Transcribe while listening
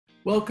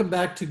Welcome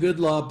back to Good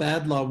Law,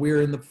 Bad Law.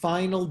 We're in the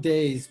final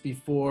days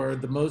before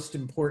the most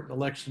important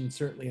election,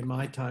 certainly in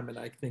my time, and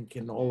I think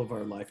in all of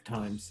our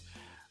lifetimes,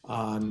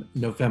 on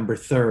November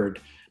 3rd.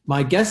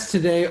 My guests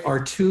today are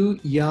two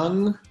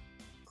young,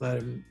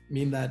 I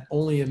mean that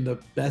only in the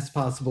best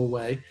possible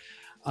way,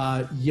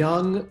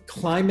 young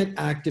climate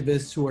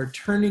activists who are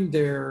turning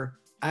their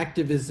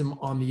activism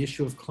on the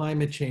issue of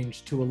climate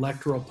change to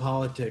electoral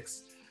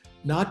politics,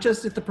 not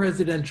just at the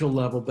presidential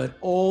level, but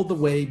all the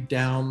way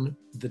down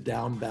the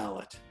down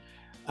ballot.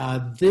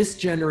 This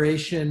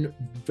generation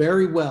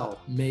very well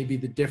may be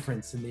the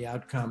difference in the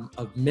outcome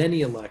of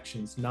many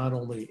elections, not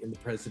only in the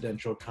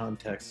presidential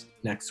context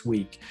next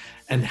week.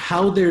 And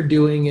how they're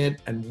doing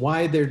it and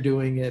why they're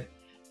doing it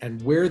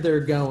and where they're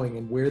going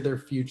and where their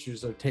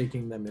futures are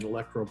taking them in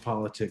electoral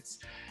politics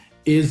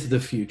is the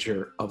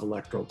future of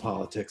electoral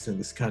politics in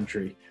this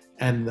country.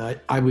 And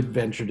I would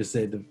venture to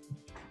say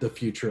the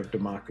future of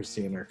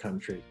democracy in our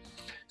country.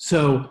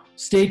 So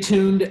stay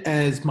tuned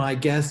as my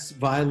guests,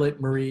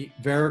 Violet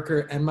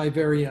Massie-Vereker and my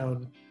very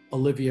own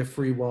Olivia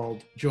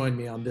Freiwald, join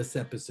me on this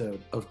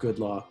episode of Good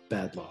Law,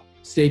 Bad Law.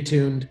 Stay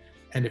tuned,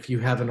 and if you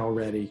haven't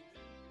already,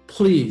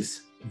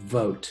 please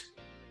vote.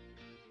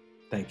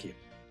 Thank you.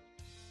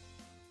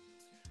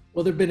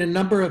 Well, there have been a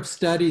number of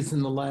studies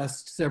in the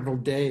last several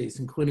days,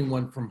 including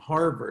one from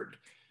Harvard,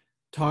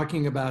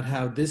 talking about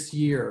how this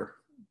year,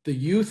 the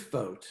youth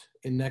vote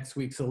in next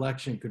week's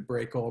election could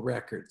break all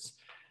records.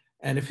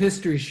 And if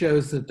history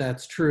shows that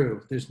that's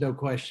true, there's no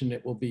question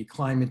it will be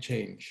climate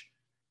change.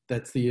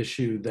 That's the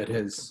issue that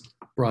has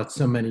brought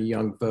so many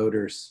young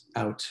voters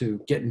out to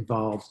get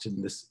involved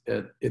in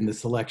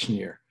this election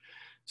year.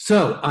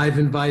 So I've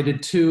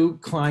invited two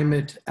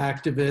climate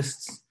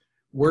activists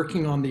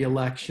working on the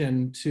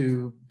election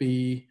to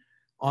be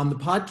on the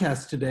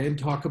podcast today and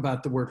talk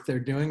about the work they're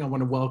doing. I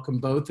want to welcome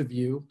both of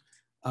you.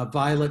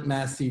 Violet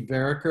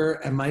Massie-Vereker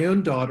and my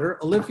own daughter,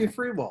 Olivia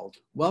Freiwald.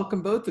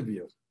 Welcome, both of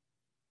you.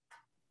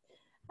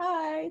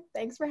 Hi,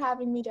 thanks for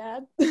having me,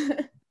 Dad.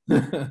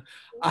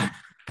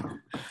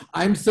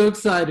 I'm so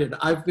excited.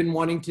 I've been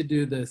wanting to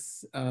do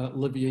this,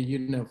 Olivia, you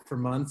know, for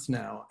months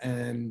now.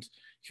 And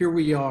here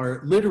we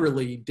are,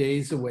 literally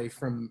days away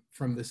from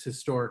this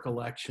historic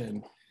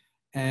election.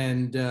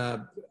 And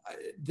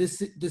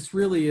this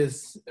really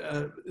is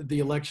the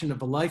election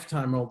of a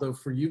lifetime, although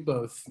for you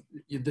both,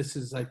 this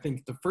is, I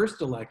think, the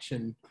first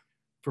election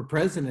for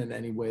president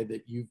anyway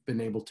that you've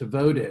been able to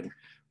vote in.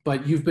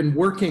 But you've been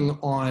working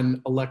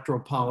on electoral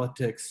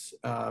politics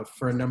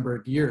for a number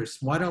of years.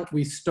 Why don't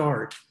we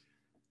start?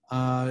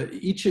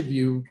 Each of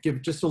you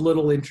give just a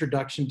little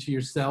introduction to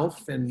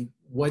yourself and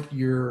what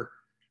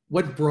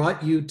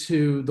brought you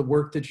to the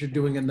work that you're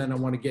doing, and then I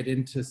want to get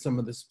into some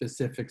of the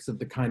specifics of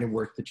the kind of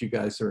work that you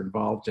guys are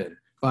involved in.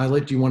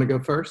 Violet, do you want to go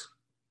first?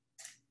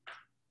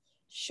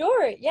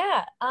 Sure,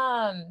 yeah.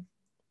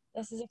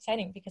 This is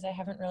exciting because I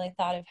haven't really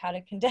thought of how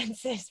to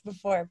condense this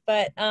before.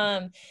 But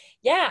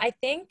yeah, I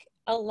think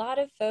a lot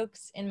of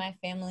folks in my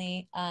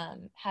family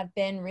have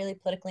been really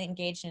politically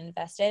engaged and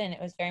invested, and it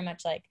was very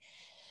much like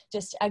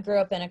I grew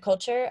up in a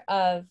culture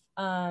of,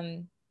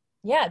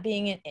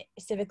 being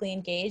civically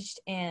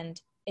engaged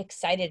and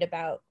excited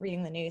about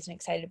reading the news and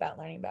excited about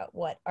learning about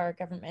what our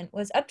government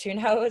was up to and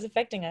how it was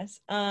affecting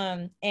us.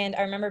 And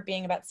I remember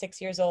being about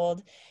 6 years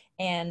old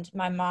and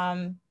my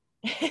mom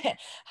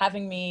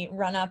having me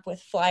run up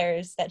with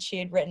flyers that she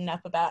had written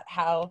up about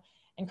how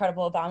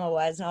incredible Obama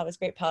was and all of his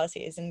great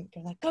policies, and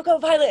like, go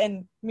Violet,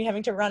 and me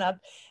having to run up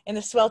in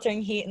the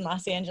sweltering heat in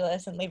Los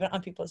Angeles and leave it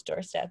on people's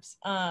doorsteps.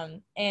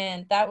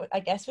 And that, I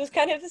guess, was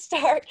kind of the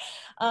start.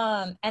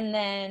 And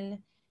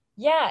then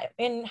yeah,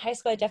 in high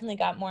school, I definitely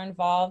got more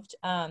involved.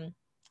 I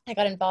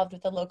got involved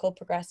with a local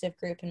progressive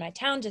group in my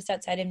town just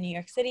outside of New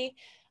York City.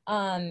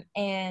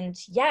 And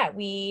yeah,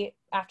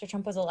 after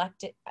Trump was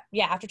elected,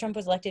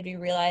 we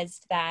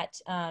realized that,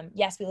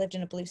 yes, we lived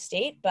in a blue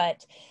state,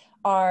 but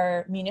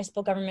our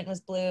municipal government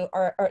was blue,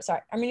 our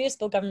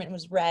municipal government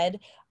was red,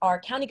 our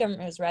county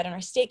government was red, and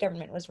our state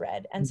government was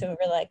red. And so we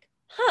were like,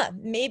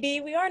 maybe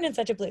we aren't in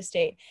such a blue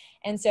state.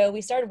 And so we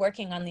started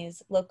working on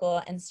these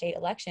local and state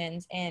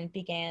elections and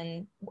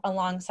began,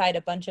 alongside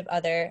a bunch of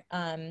other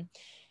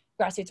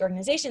grassroots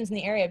organizations in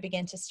the area,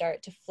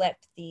 to flip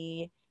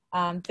the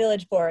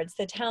village boards,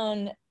 the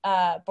town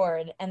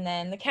board, and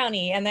then the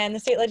county, and then the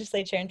state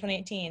legislature in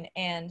 2018.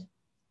 And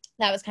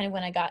that was kind of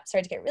when I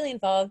started to get really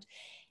involved.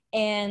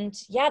 And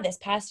yeah, this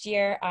past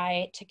year,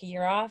 I took a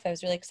year off. I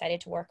was really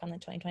excited to work on the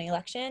 2020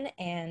 election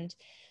and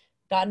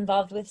got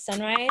involved with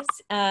Sunrise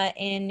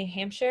in New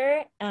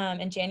Hampshire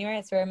in January.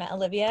 That's where I met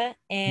Olivia.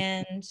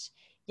 And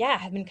yeah,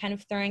 I've been kind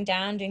of throwing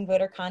down, doing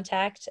voter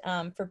contact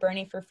for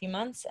Bernie for a few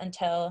months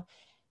until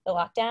the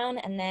lockdown.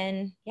 And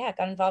then, yeah,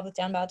 got involved with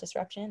Down Ballot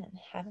Disruption and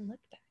haven't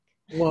looked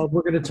back. Well,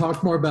 we're going to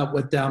talk more about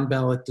what Down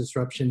Ballot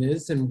Disruption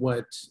is and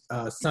what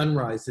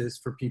Sunrise is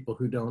for people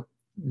who don't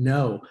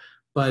know.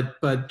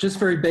 But just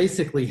very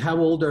basically, how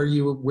old are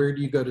you? Where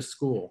do you go to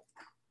school?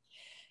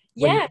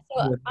 Yeah,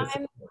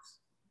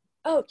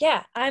 so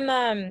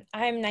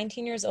I'm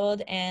 19 years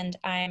old, and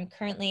I'm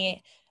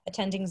currently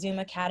attending Zoom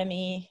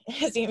Academy,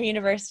 Zoom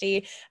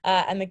University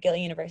at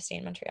McGill University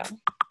in Montreal.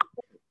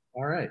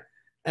 All right.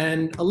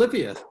 And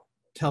Olivia,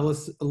 tell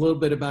us a little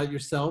bit about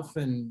yourself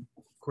and,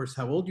 of course,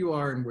 how old you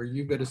are and where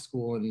you go to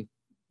school and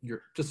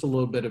just a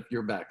little bit of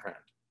your background.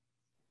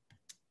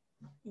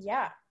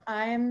 Yeah,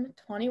 I'm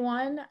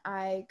 21.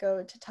 I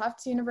go to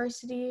Tufts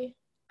University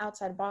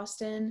outside of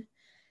Boston,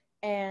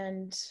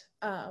 and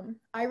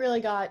I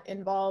really got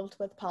involved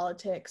with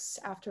politics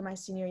after my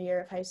senior year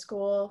of high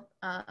school,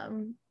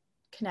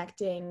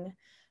 connecting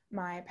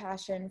my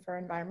passion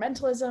for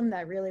environmentalism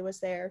that really was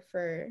there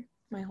for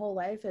my whole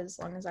life as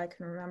long as I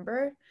can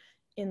remember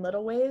in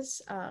little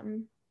ways,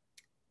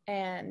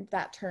 and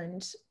that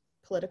turned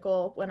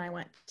political when I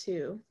went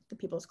to the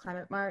People's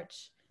Climate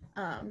March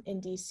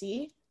in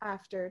DC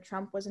after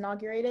Trump was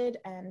inaugurated,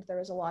 and there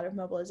was a lot of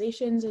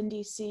mobilizations in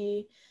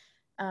DC,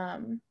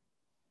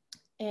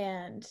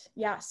 and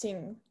yeah,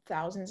 seeing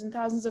thousands and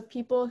thousands of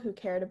people who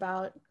cared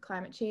about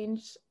climate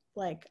change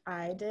like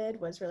I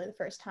did was really the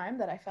first time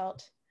that I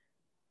felt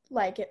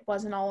like it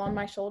wasn't all on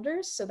my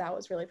shoulders, so that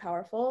was really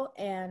powerful.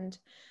 And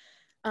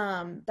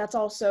that's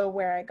also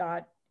where I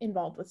got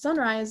involved with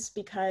Sunrise,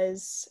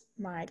 because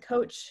my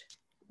coach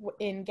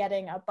in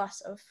getting a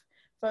bus of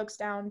folks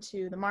down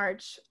to the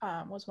march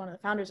was one of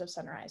the founders of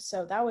Sunrise.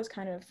 So that was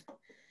kind of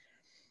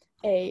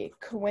a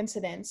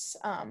coincidence,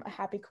 a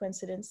happy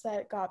coincidence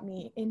that got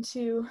me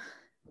into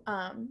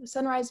the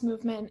Sunrise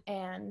movement.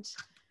 And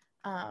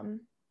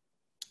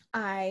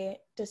I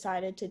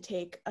decided to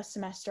take a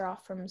semester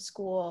off from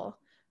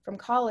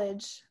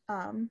college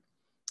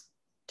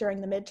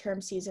during the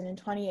midterm season in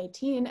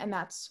 2018. And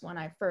that's when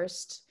I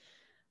first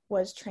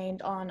was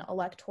trained on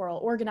electoral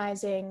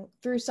organizing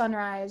through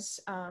Sunrise.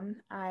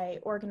 I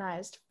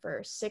organized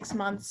for 6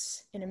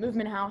 months in a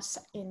movement house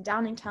in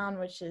Downingtown,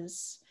 which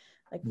is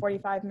like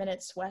 45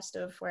 minutes west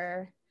of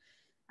where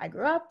I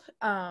grew up,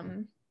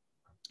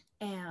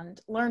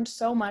 and learned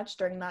so much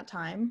during that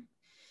time.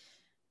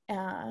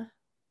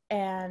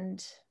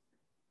 And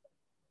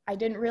I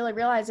didn't really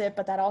realize it,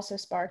 but that also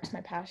sparked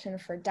my passion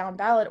for down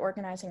ballot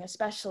organizing,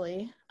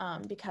 especially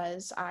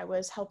because I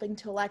was helping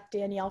to elect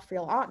Danielle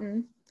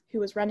Friel-Otten, who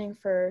was running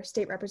for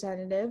state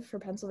representative for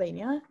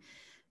Pennsylvania.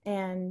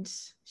 And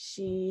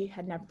she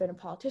had never been a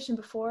politician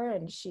before,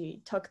 and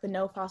she took the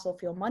No Fossil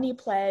Fuel Money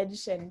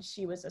pledge, and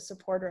she was a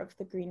supporter of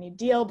the Green New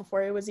Deal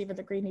before it was even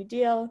the Green New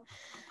Deal.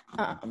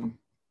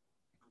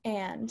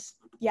 And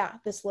yeah,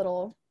 this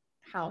little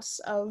house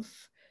of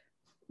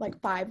like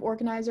 5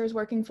 organizers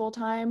working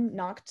full-time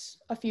knocked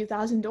a few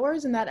thousand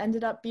doors, and that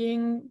ended up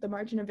being the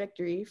margin of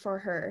victory for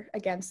her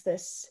against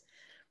this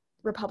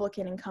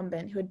Republican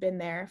incumbent who had been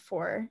there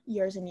for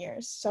years and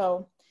years.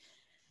 So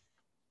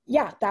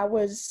yeah, that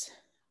was,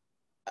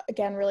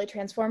 again, really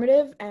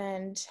transformative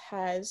and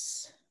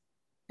has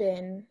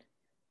been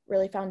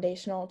really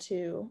foundational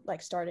to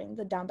like starting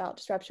the Down Ballot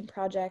Disruption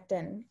Project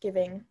and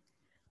giving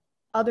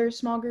other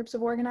small groups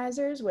of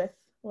organizers with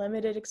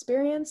limited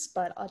experience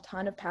but a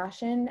ton of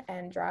passion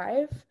and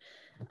drive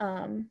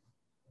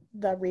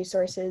the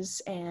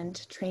resources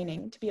and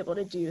training to be able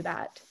to do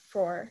that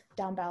for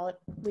down ballot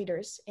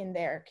leaders in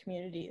their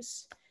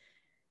communities.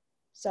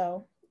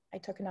 So I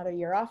took another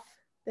year off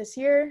this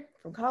year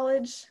from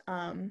college.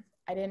 I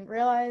didn't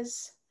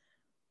realize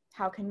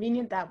how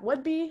convenient that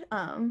would be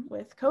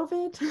with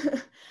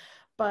COVID,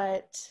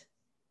 but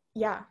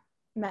yeah,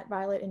 met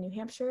Violet in New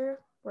Hampshire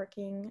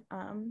working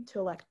to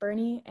elect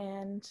Bernie,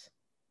 and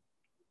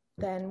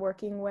then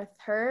working with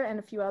her and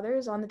a few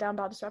others on the Down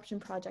Ballot Disruption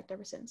Project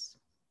ever since.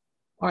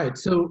 All right,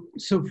 so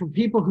for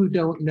people who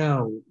don't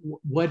know,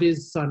 what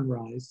is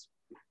Sunrise?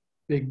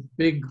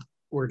 Big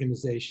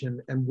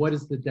organization, and what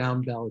is the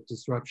Down Ballot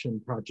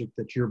Disruption Project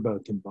that you're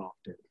both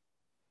involved in?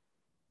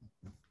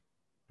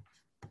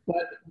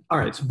 All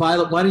right, so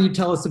Violet, why don't you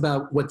tell us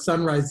about what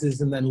Sunrise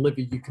is, and then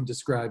Olivia, you can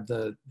describe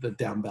the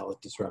Down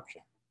Ballot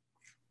Disruption.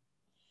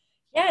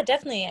 Yeah,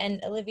 definitely, and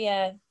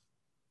Olivia,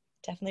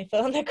 definitely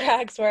fill in the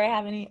cracks where I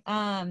have any.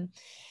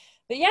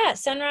 But yeah,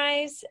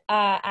 Sunrise,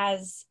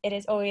 as it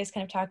is always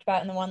kind of talked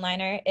about in the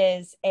one-liner,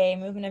 is a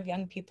movement of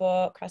young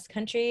people across the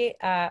country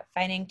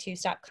fighting to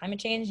stop climate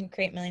change and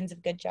create millions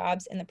of good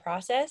jobs in the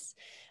process.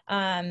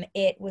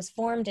 It was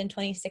formed in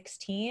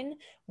 2016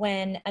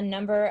 when a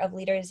number of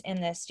leaders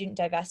in the student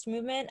divest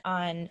movement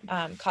on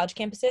college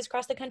campuses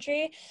across the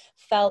country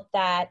felt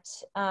that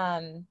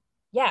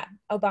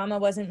Obama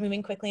wasn't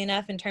moving quickly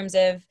enough in terms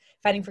of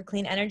fighting for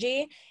clean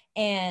energy,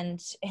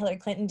 and Hillary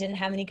Clinton didn't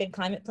have any good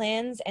climate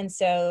plans. And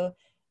so,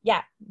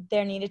 yeah,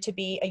 there needed to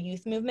be a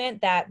youth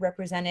movement that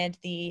represented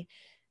the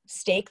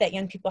stake that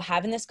young people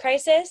have in this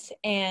crisis,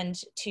 and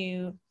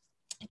to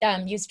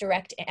use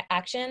direct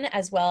action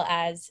as well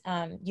as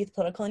youth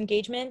political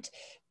engagement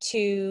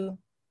to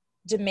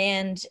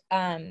demand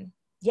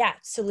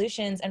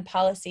solutions and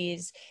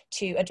policies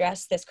to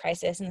address this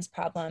crisis and this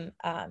problem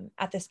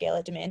at the scale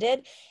it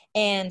demanded.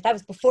 And that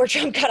was before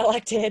Trump got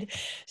elected.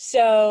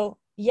 So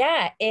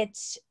yeah,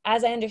 it's,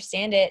 as I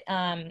understand it,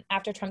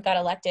 after Trump got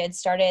elected,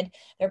 there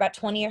were about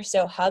 20 or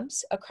so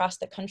hubs across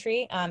the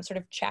country, sort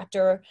of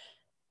chapter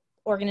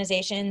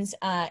organizations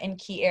in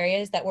key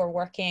areas that were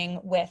working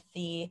with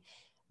the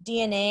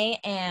DNA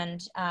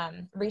and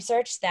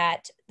research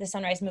that the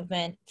Sunrise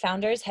Movement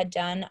founders had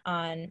done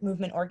on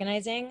movement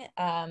organizing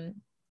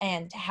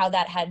and how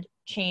that had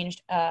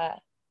changed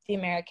the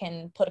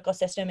American political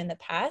system in the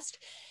past.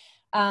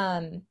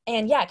 And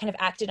yeah, kind of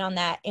acted on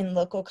that in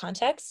local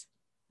contexts.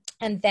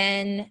 And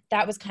then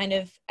that was kind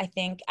of, I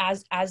think,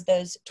 as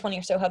those 20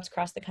 or so hubs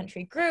across the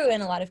country grew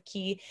in a lot of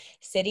key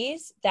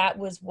cities, that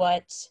was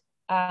what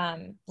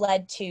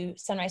led to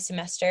Sunrise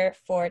Semester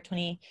for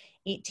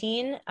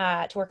 2018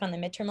 to work on the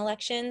midterm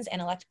elections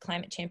and elect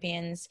climate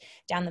champions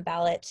down the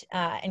ballot,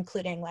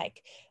 including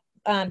like,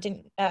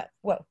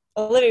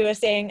 Olivia was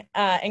saying,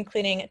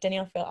 including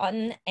Danielle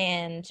Phil-Otten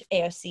and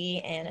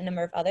AOC and a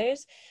number of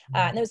others.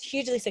 And that was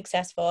hugely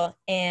successful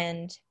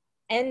and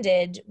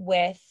ended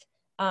with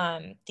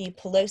the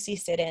Pelosi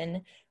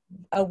sit-in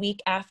a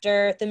week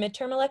after the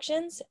midterm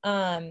elections.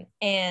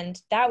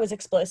 And that was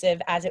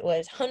explosive, as it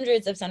was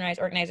hundreds of Sunrise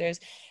organizers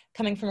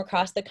coming from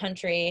across the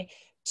country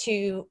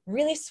to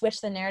really switch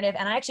the narrative.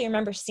 And I actually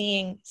remember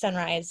seeing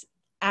Sunrise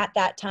at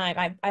that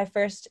time. I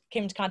first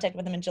came into contact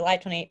with them in July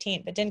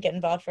 2018, but didn't get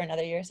involved for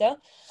another year or so.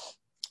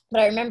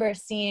 But I remember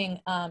seeing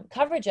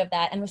coverage of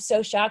that and was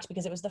so shocked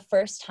because it was the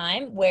first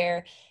time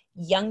where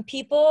young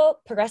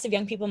people, progressive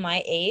young people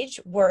my age,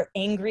 were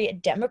angry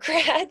at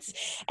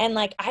Democrats. And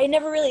like, I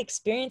never really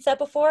experienced that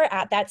before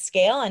at that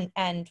scale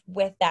and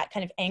with that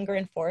kind of anger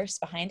and force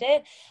behind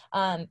it.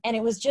 And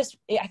it was just,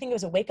 I think it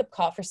was a wake up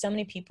call for so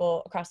many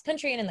people across the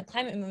country and in the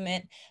climate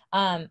movement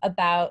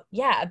about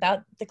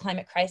the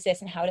climate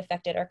crisis and how it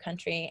affected our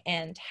country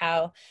and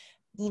how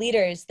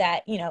leaders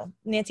that, you know,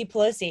 Nancy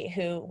Pelosi,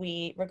 who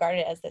we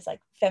regarded as this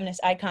like feminist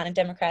icon and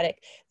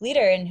Democratic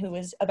leader and who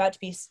was about to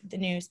be the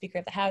new Speaker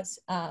of the House,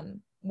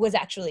 was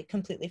actually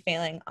completely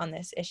failing on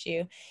this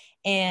issue.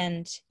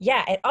 And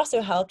yeah, it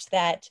also helped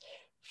that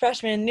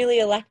freshman, newly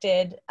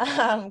elected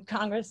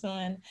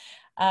Congresswoman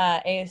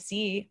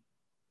AOC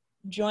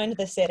joined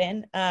the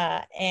sit-in.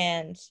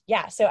 And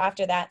yeah, so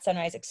after that,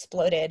 Sunrise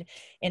exploded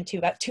into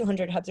about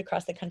 200 hubs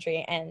across the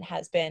country and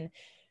has been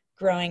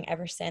growing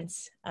ever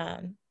since.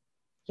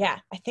 Yeah,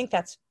 I think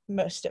that's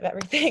most of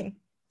everything.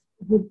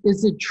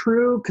 Is it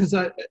true? Because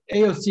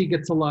AOC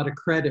gets a lot of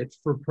credit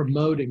for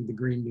promoting the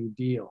Green New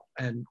Deal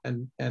and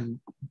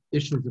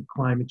issues of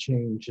climate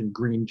change and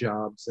green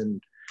jobs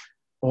and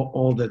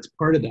all that's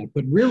part of that.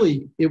 But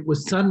really, it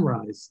was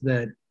Sunrise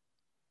that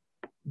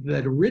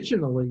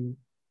originally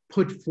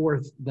put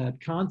forth that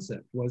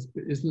concept.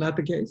 Isn't that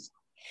the case?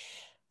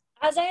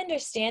 As I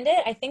understand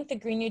it, I think the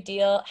Green New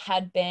Deal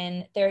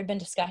there had been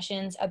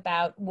discussions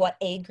about what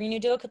a Green New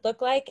Deal could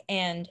look like,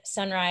 and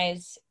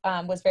Sunrise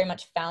was very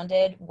much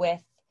founded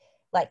with,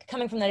 like,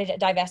 coming from the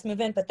divest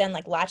movement, but then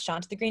like latched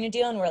onto the Green New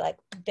Deal and we're like,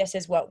 this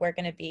is what we're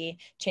going to be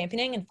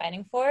championing and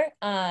fighting for.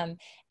 And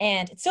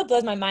it still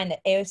blows my mind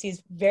that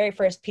AOC's very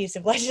first piece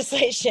of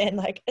legislation,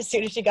 like as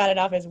soon as she got in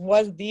office,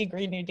 was the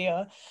Green New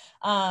Deal.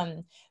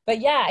 But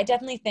yeah, I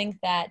definitely think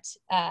that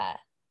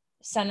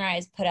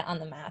Sunrise put it on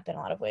the map in a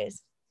lot of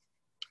ways.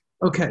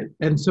 Okay,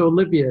 and so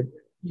Olivia,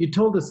 you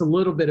told us a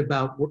little bit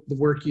about the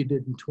work you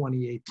did in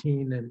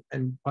 2018,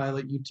 and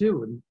Violet, you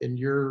too, in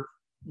your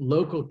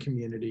local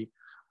community.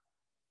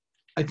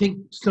 I think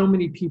so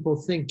many people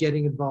think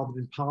getting involved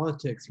in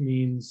politics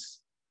means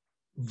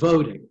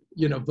voting,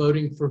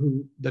 voting for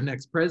who the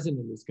next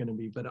president is going to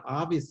be. But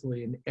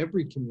obviously, in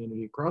every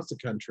community across the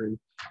country,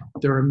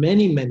 there are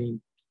many, many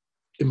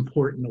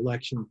important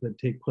elections that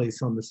take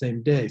place on the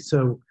same day.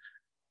 So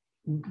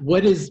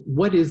what is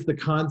the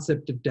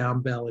concept of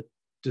down ballot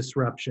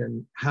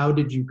disruption? How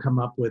did you come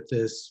up with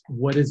this?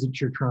 What is it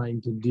you're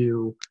trying to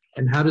do?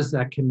 And how does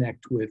that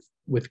connect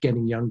with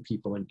getting young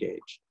people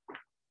engaged?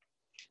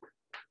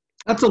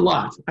 That's a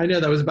lot. I know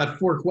that was about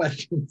 4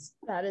 questions.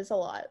 That is a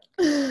lot.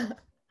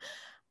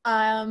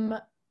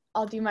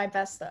 I'll do my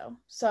best though.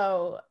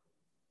 So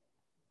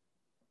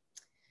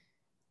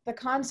the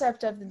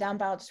concept of the Down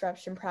Ballot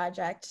Disruption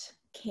Project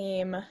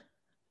came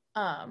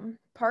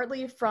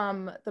partly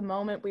from the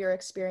moment we were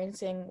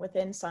experiencing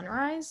within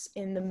Sunrise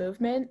in the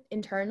movement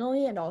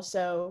internally and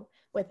also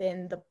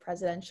within the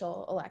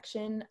presidential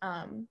election,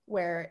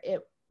 where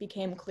it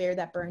became clear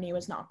that Bernie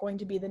was not going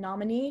to be the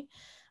nominee,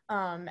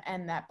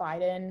 and that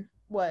Biden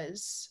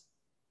was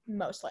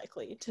most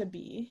likely to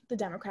be the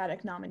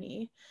Democratic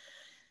nominee.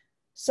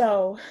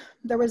 So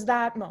there was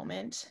that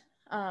moment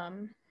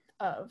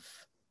of,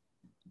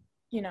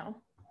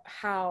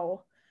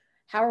 how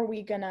are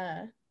we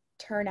gonna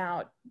turn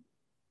out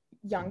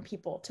young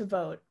people to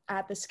vote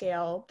at the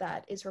scale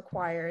that is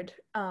required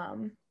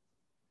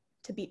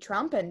to beat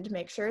Trump and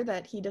make sure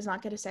that he does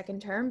not get a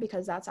second term,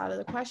 because that's out of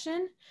the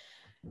question,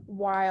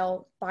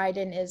 while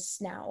Biden is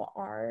now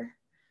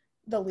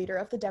the leader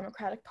of the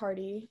Democratic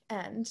Party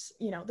and,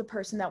 the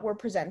person that we're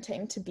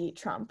presenting to beat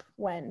Trump,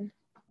 when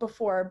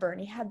before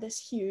Bernie had this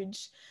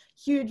huge,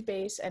 huge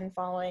base and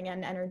following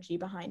and energy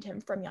behind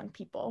him from young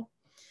people.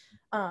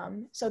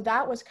 So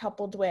that was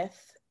coupled with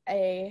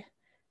a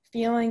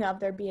feeling of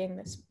there being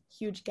this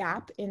huge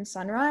gap in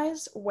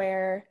Sunrise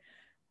where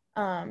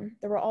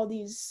there were all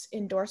these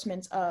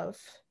endorsements of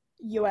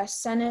US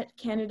Senate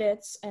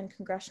candidates and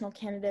congressional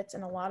candidates,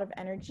 and a lot of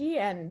energy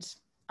and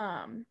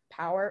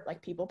power,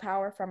 like people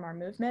power from our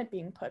movement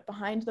being put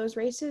behind those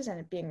races and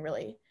it being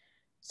really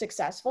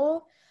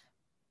successful,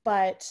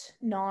 but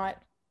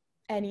not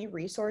any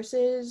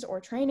resources or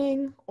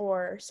training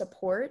or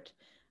support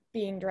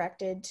being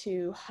directed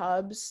to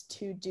hubs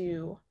to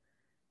do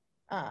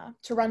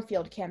to run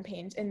field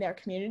campaigns in their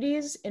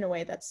communities in a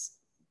way that's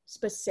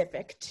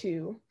specific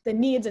to the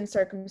needs and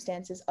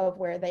circumstances of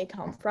where they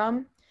come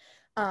from.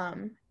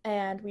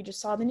 And we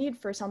just saw the need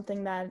for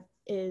something that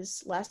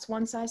is less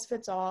one size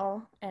fits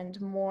all and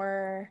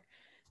more,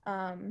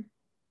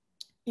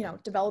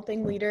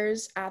 developing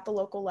leaders at the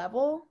local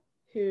level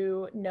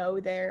who know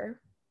their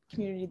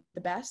community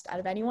the best out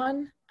of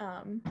anyone,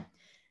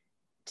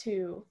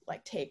 to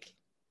like take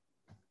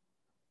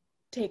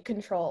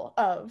control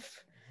of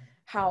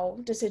how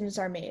decisions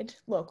are made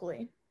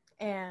locally.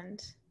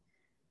 And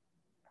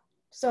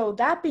so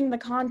that being the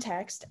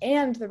context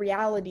and the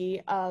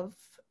reality of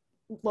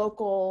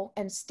local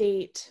and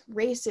state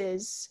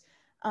races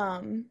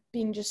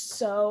being just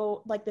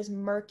so like this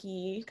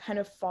murky kind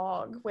of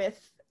fog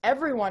with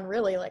everyone,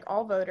 really, like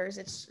all voters,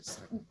 it's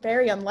just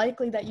very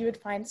unlikely that you would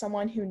find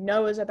someone who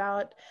knows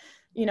about,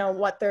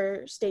 what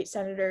their state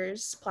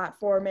senator's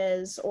platform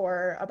is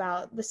or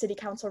about the city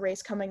council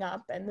race coming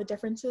up and the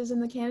differences in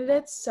the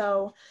candidates.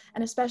 So,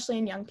 and especially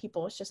in young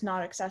people, it's just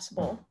not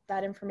accessible,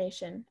 that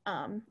information.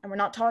 And we're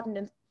not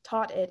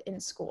taught it in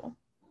school.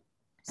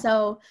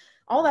 So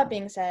all that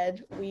being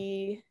said,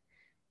 we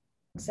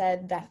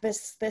said that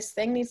this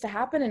thing needs to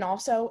happen, and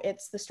also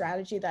it's the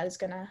strategy that is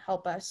going to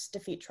help us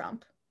defeat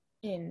Trump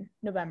in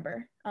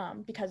November,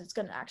 because it's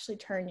going to actually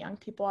turn young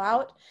people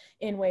out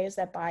in ways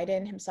that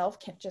Biden himself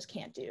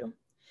can't do.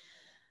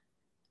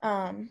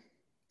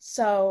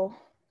 So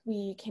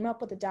we came up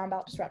with the Down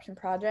Ballot Disruption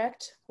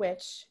Project,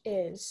 which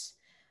is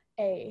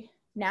a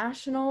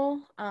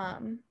nationally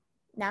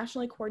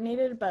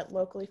coordinated but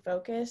locally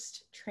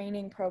focused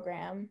training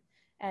program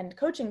and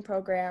coaching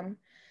program,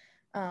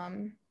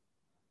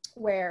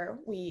 where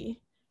we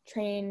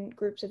train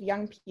groups of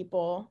young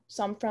people,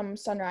 some from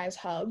Sunrise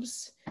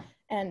Hubs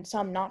and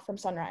some not from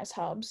Sunrise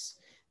Hubs,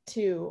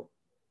 to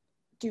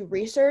do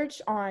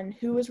research on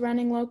who is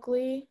running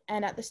locally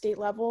and at the state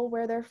level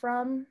where they're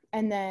from,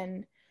 and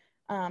then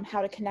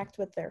how to connect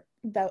with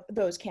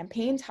those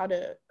campaigns, how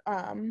to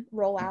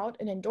roll out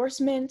an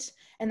endorsement,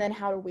 and then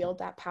how to wield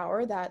that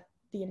power that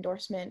the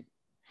endorsement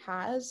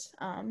has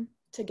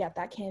to get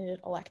that candidate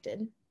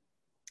elected,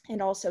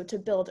 and also to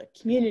build a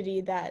community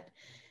that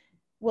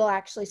will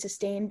actually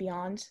sustain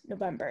beyond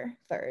November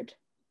 3rd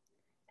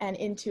and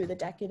into the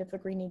decade of the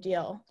Green New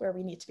Deal, where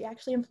we need to be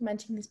actually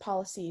implementing these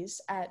policies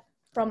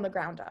from the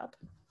ground up.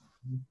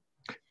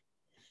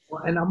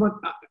 Well, and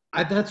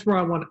that's where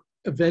I want to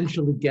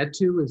eventually get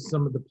to, is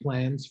some of the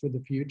plans for the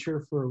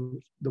future for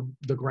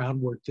the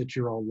groundwork that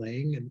you're all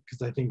laying, and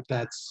because I think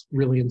that's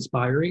really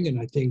inspiring, and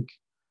I think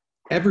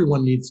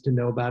everyone needs to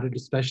know about it,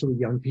 especially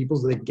young people,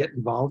 so they can get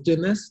involved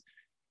in this.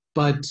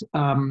 But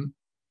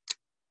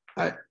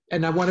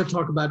I want to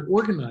talk about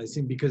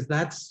organizing, because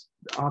that's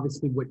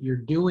obviously what you're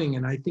doing,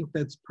 and I think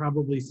that's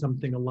probably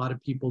something a lot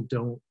of people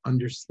don't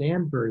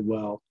understand very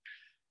well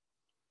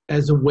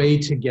as a way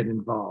to get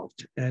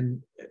involved.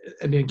 And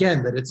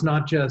again, that it's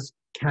not just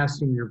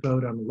casting your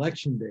vote on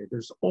election day.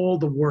 There's all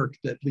the work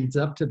that leads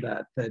up to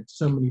that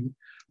so many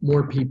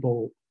more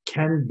people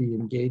can be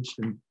engaged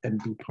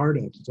and be part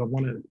of. So I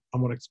want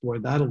to explore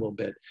that a little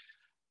bit.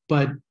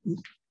 But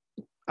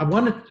I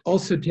want to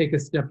also take a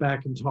step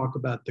back and talk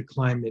about the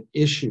climate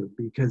issue,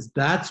 because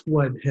that's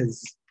what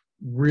has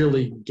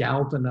really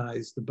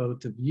galvanized the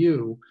both of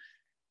you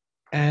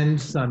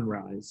and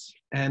Sunrise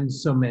and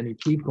so many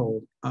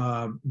people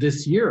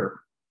this year.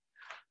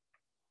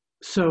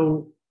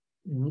 So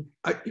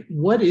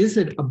what is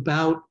it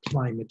about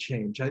climate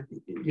change?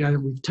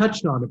 We've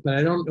touched on it, but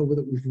I don't know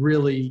whether we've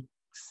really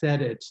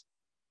said it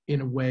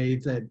in a way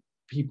that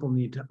people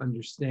need to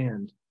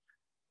understand.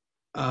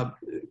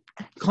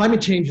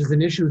 Climate change is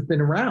an issue that's been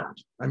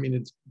around. I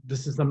mean,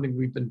 this is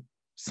something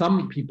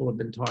some people have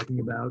been talking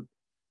about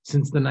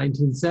since the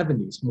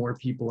 1970s. More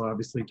people are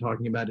obviously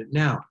talking about it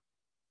now.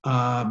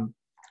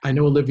 I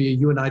know, Olivia,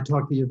 you and I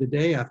talked the other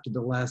day after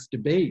the last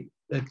debate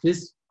that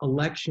this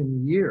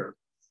election year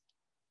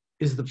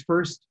is the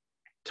first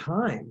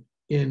time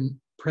in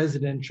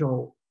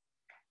presidential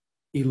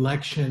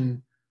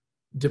election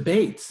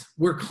debates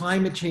where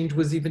climate change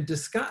was even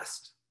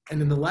discussed.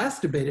 And in the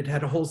last debate, it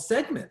had a whole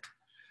segment.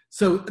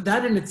 So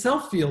that in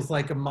itself feels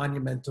like a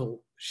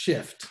monumental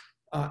shift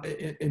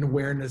in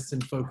awareness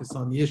and focus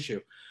on the issue.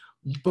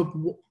 But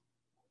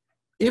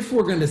if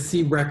we're going to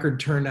see record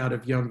turnout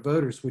of young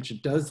voters, which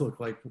it does look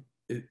like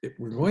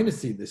we're going to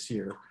see this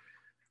year,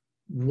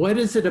 what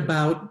is it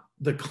about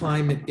the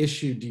climate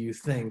issue, do you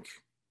think,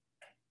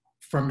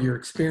 from your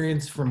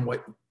experience, from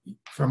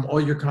all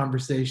your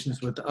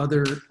conversations with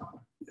other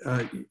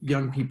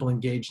young people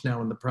engaged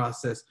now in the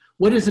process,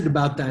 what is it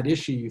about that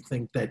issue you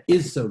think that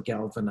is so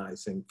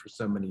galvanizing for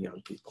so many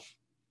young people?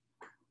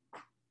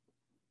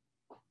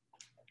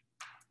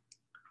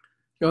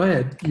 Go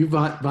ahead.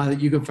 Violet,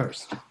 you go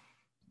first.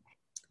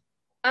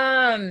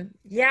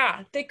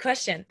 Yeah, good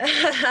question.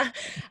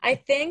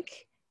 I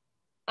think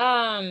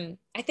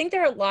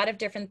there are a lot of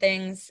different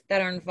things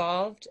that are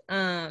involved.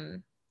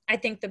 I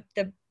think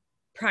the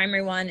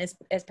primary one is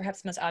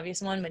perhaps the most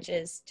obvious one, which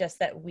is just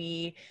that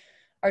we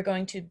are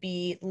going to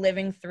be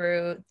living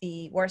through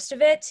the worst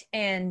of it,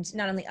 and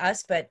not only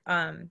us, but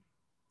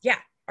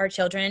our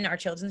children, our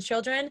children's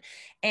children.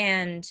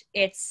 And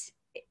it's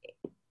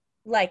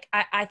like,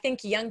 I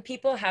think young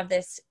people have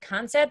this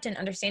concept and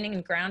understanding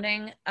and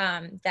grounding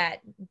that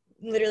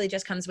literally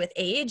just comes with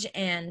age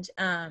and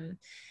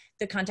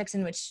the context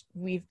in which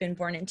we've been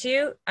born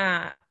into,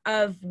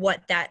 of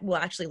what that will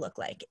actually look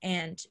like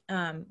and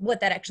what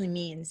that actually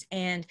means.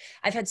 And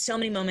I've had so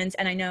many moments,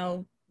 and I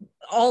know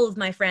all of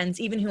my friends,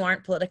 even who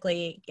aren't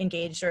politically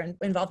engaged or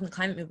involved in the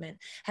climate movement,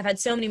 have had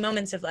so many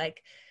moments of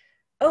like,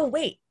 oh,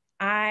 wait,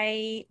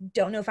 I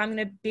don't know if I'm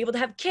going to be able to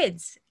have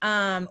kids.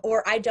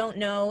 Or I don't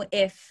know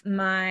if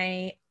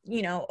my,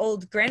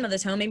 old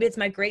grandmother's home, maybe it's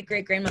my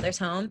great-great-grandmother's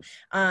home,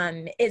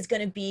 is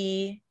going to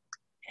be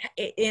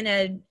in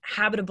a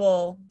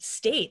habitable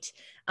state.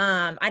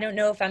 I don't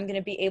know if I'm going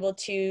to be able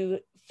to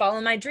follow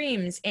my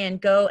dreams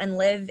and go and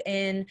live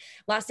in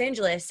Los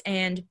Angeles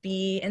and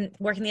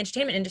work in the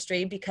entertainment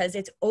industry, because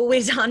it's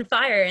always on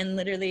fire and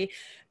literally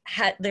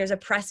there's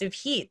oppressive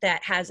heat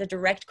that has a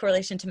direct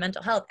correlation to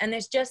mental health. And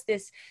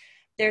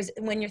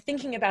when you're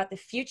thinking about the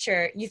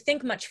future, you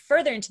think much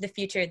further into the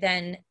future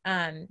than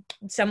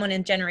someone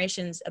in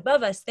generations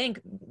above us think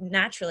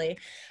naturally.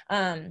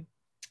 And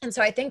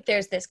so I think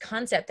there's this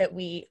concept that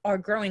we are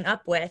growing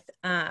up with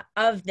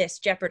of this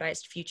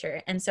jeopardized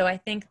future. And so I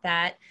think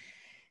that,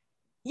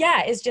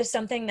 is just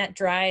something that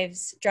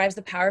drives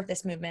the power of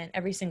this movement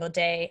every single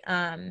day.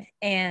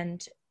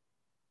 And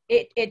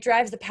it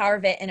drives the power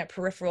of it in a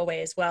peripheral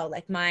way as well.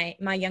 Like my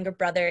younger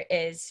brother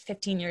is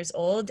 15 years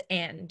old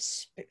and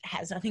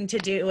has nothing to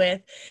do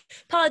with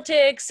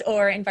politics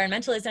or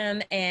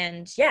environmentalism.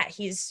 And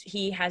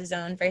he has his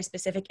own very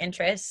specific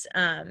interests.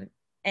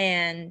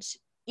 And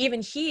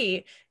even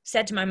he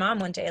said to my mom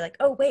one day, like,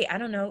 oh, wait, I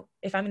don't know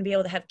if I'm going to be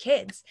able to have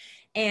kids.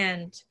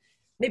 And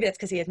maybe that's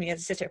because he has me as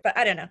a sister, but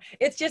I don't know.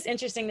 It's just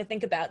interesting to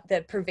think about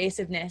the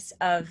pervasiveness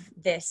of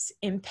this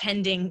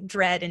impending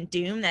dread and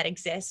doom that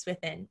exists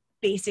within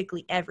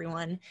basically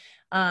everyone,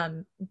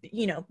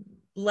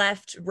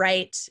 left,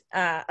 right,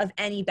 of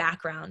any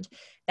background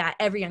that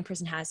every young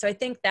person has. So I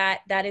think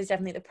that is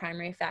definitely the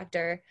primary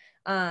factor.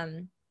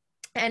 And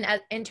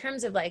in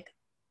terms of like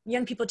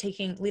young people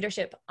taking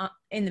leadership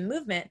in the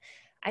movement,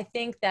 I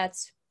think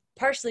that's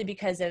partially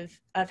because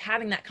of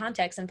having that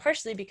context, and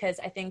partially because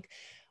I think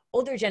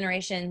older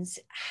generations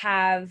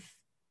have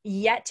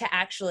yet to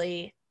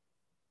actually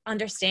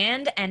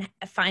understand and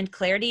find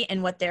clarity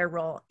in what their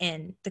role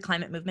in the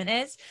climate movement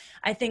is.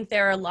 I think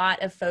there are a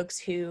lot of folks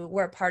who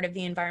were part of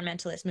the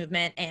environmentalist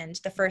movement and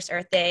the first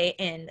Earth Day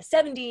in the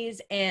 70s,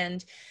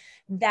 and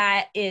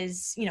that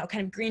is,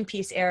 kind of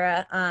Greenpeace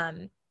era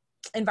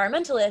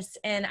environmentalists.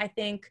 And I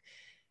think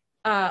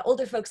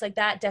older folks like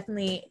that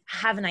definitely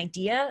have an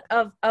idea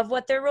of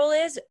what their role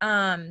is,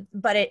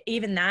 but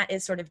even that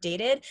is sort of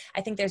dated.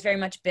 I think there's very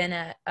much been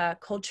a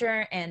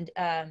culture and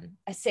a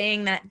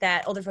saying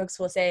that older folks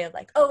will say,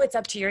 like, oh, it's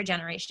up to your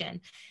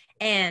generation.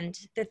 And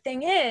the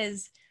thing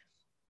is,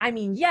 I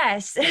mean,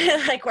 yes,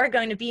 like we're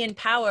going to be in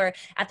power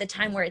at the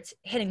time where it's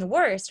hitting the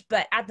worst,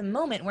 but at the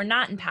moment we're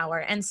not in power.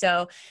 And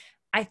so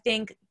I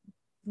think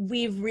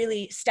we've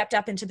really stepped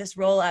up into this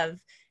role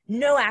of,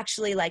 no,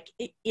 actually, like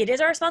it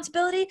is our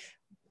responsibility.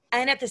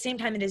 And at the same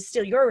time, it is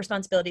still your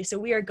responsibility. So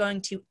we are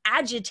going to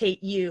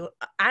agitate you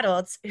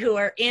adults who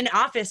are in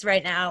office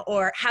right now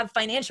or have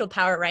financial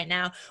power right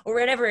now or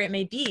whatever it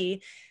may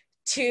be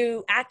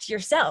to act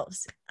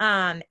yourselves.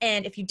 And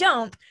if you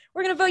don't,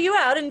 we're going to vote you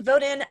out and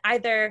vote in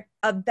either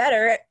a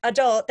better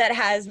adult that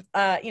has,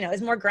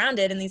 is more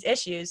grounded in these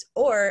issues,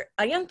 or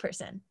a young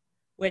person,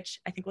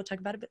 which I think we'll talk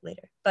about a bit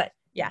later. But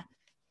yeah.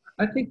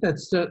 I think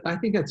that's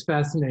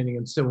fascinating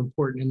and so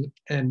important.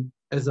 And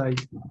as I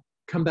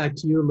come back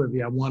to you,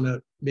 Olivia, I want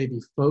to maybe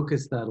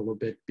focus that a little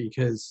bit,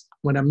 because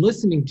when I'm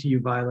listening to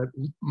you, Violet,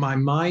 my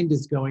mind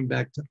is going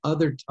back to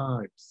other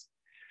times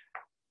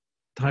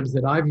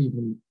that I've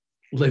even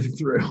lived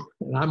through,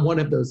 and I'm one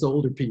of those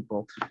older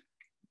people.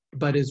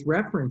 But as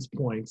reference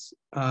points,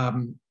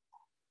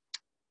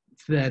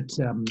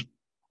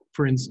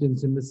 for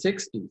instance, in the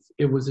 60s,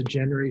 it was a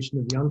generation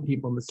of young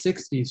people in the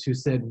 60s who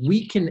said,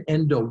 we can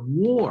end a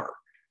war.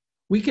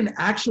 We can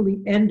actually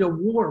end a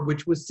war,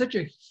 which was such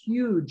a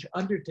huge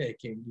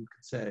undertaking, you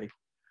could say.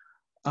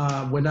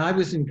 When I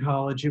was in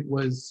college, it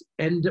was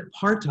end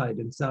apartheid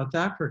in South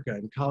Africa,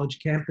 and college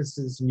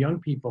campuses and young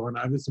people, and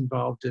I was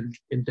involved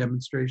in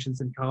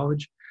demonstrations in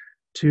college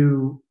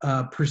to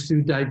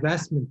pursue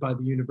divestment by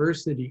the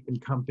university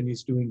and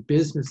companies doing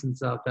business in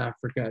South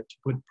Africa, to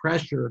put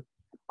pressure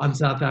on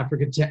South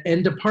Africa to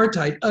end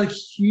apartheid, a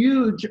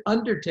huge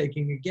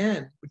undertaking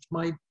again, which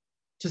might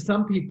to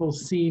some people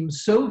seem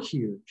so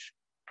huge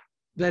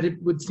that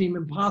it would seem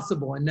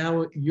impossible. And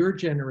now your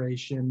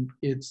generation,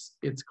 it's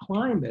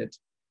climate.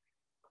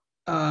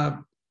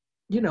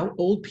 you know,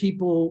 old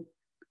people,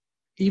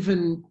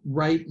 even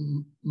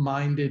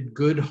right-minded,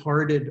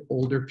 good-hearted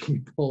older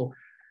people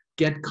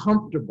get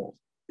comfortable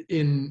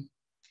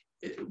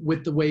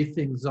with the way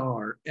things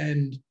are.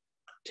 And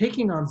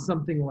taking on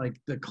something like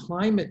the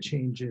climate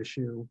change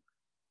issue,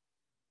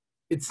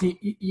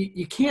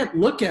 you can't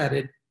look at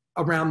it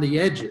around the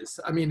edges.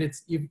 I mean,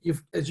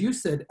 you've, as you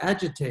said,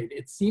 agitate.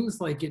 It seems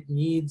like it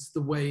needs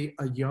the way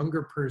a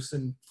younger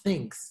person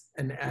thinks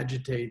and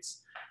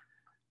agitates,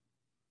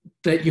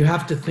 that you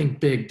have to think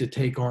big to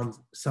take on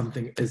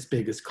something as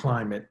big as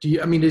climate. Do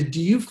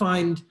you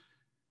find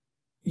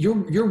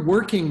you're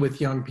working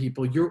with young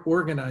people, you're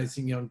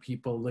organizing young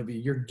people, Olivia,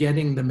 you're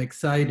getting them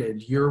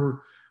excited,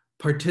 you're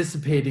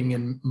participating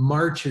in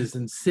marches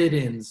and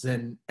sit-ins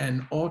and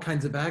all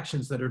kinds of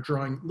actions that are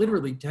drawing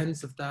literally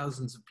tens of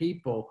thousands of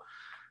people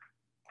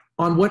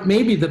on what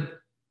may be the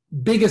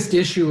biggest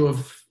issue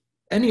of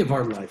any of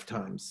our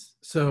lifetimes.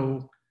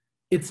 So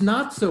it's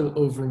not so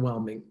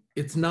overwhelming.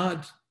 It's,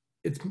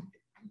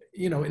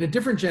 you know, in a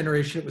different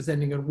generation, it was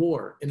ending a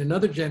war. In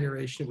another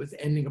generation, it was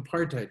ending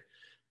apartheid.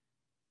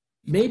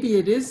 Maybe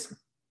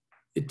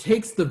it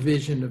takes the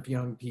vision of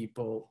young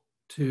people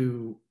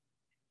to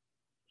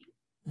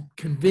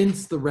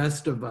convince the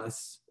rest of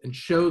us and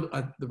show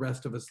the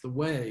rest of us the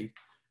way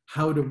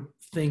how to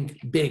think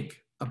big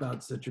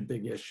about such a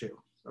big issue.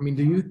 I mean,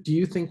 do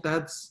you think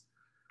that's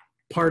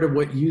part of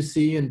what you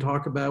see and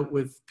talk about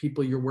with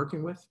people you're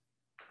working with?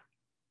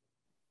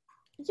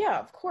 Yeah,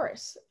 of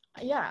course.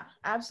 Yeah,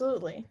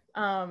 absolutely.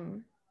 I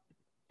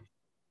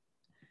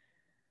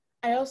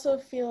also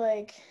feel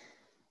like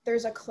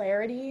there's a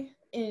clarity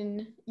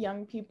in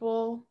young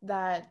people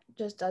that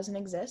just doesn't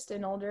exist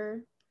in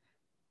older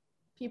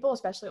people,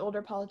 especially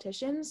older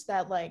politicians,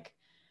 that, like,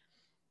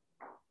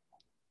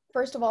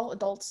 first of all,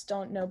 adults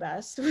don't know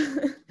best.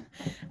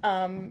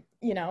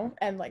 You know,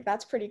 and like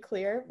that's pretty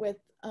clear with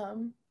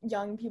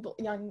young people,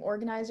 young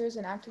organizers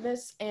and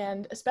activists,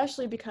 and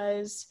especially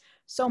because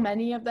so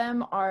many of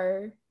them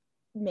are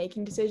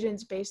making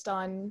decisions based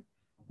on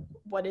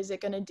what is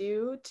it going to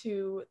do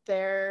to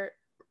their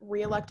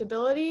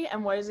reelectability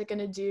and what is it going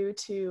to do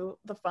to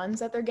the funds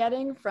that they're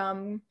getting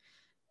from,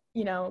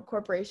 you know,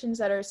 corporations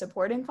that are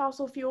supporting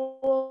fossil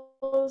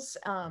fuels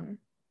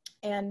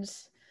and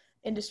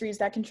industries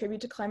that contribute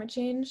to climate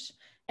change.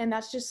 And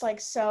that's just like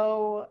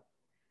so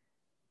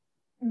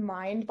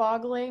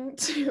mind-boggling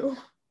to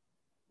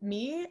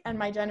me and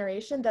my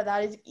generation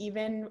that is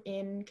even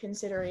in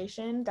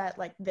consideration, that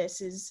like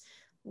this is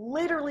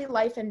literally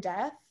life and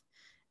death,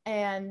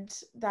 and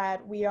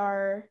that we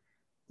are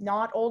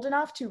not old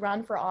enough to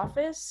run for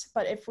office,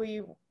 but if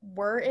we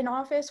were in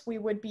office, we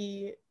would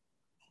be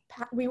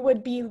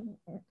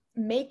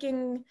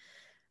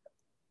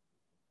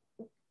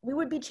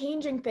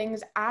changing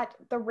things at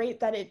the rate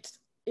that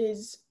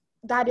is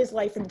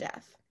life and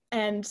death.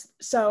 And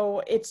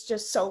so it's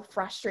just so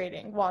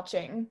frustrating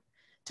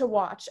to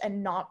watch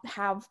and not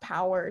have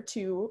power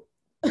to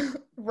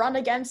run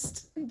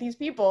against these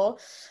people.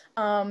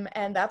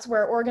 And that's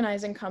where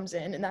organizing comes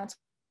in, and that's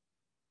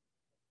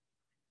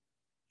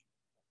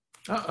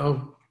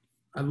Uh-oh,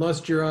 I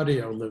lost your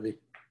audio, Olivia.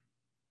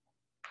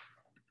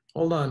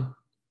 Hold on.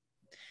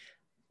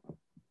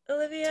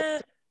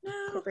 Olivia,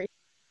 no.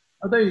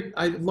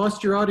 I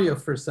lost your audio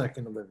for a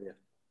second, Olivia.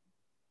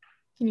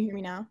 Can you hear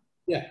me now?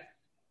 Yeah,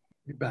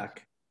 you're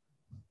back.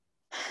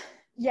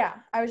 Yeah,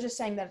 I was just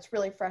saying that it's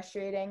really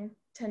frustrating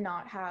to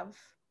not have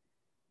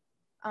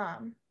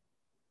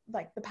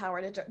like the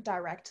power to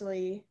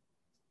directly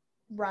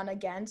run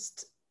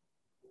against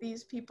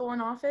these people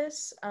in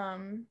office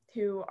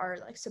who are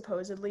like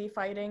supposedly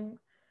fighting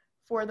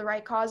for the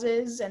right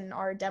causes and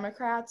are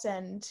Democrats,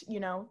 and, you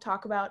know,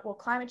 talk about, well,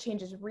 climate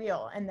change is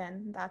real, and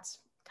then that's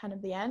kind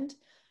of the end.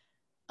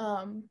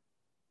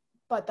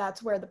 But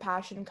that's where the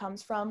passion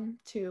comes from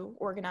to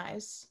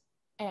organize,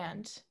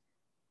 and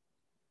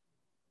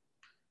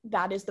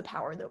that is the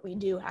power that we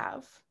do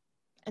have.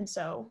 And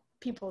so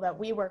people that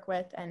we work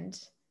with and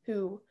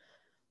who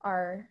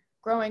are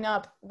growing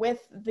up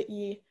with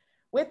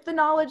the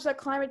knowledge that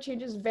climate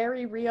change is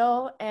very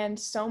real and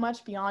so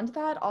much beyond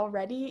that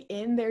already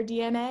in their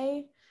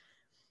DNA,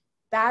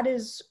 that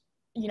is,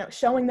 you know,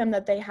 showing them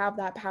that they have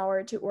that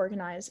power to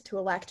organize, to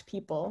elect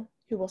people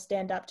who will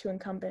stand up to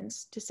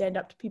incumbents, to stand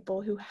up to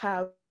people who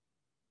have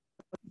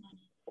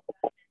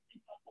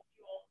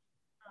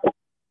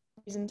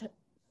reason to.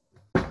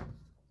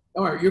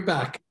 All right, you're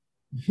back.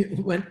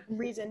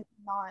 Reason to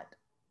not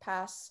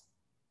pass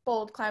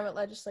bold climate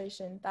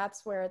legislation.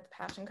 That's where the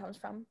passion comes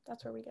from.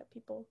 That's where we get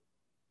people.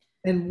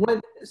 And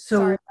what, so.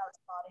 Sorry if that was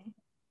spotty.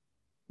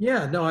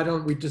 Yeah, no, I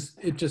don't,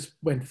 it just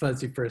went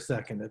fuzzy for a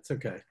second. It's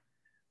okay.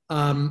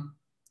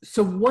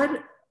 So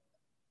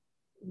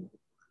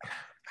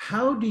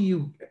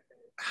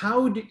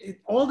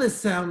all this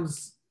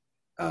sounds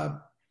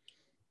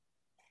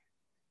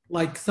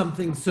like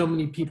something so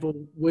many people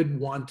would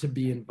want to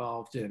be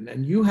involved in.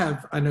 And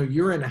I know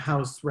you're in a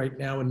house right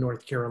now in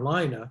North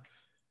Carolina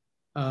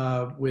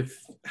with,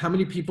 how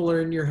many people are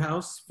in your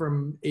house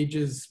from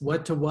ages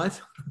what to what?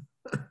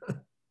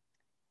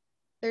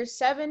 There's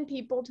 7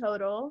 people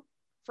total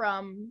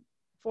from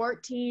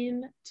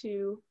 14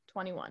 to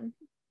 21.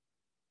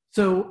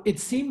 So it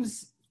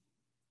seems,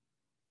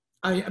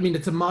 I mean,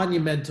 it's a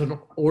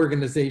monumental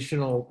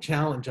organizational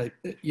challenge,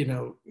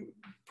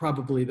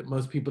 probably that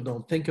most people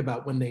don't think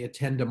about when they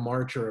attend a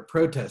march or a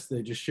protest.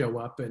 They just show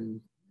up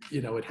and,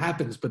 it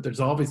happens, but there's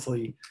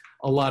obviously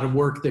a lot of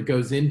work that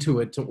goes into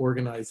it to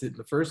organize it in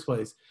the first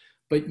place.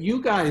 But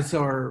you guys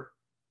are,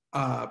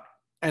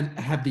 and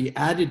have the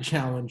added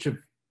challenge of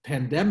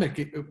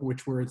pandemic,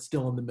 which we're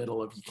still in the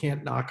middle of. You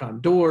can't knock on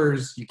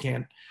doors, you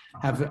can't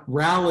have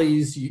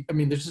rallies.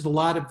 There's just a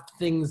lot of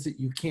things that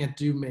you can't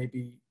do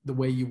maybe the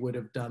way you would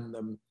have done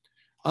them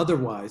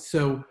otherwise.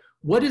 So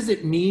what does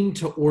it mean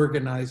to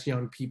organize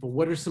young people?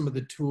 What are some of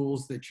the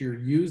tools that you're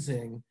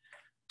using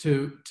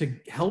to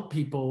help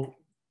people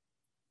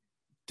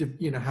to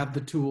have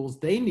the tools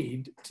they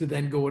need to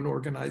then go and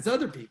organize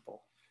other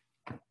people?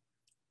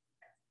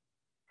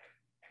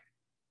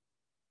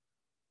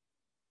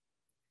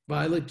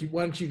 Violet,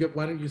 why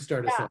don't you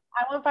start us off?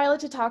 I want Violet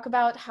to talk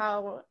about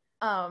how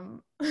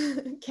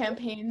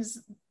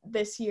campaigns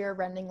this year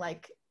running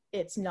like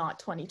it's not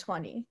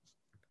 2020.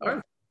 All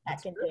right.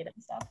 Tech and data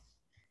and stuff.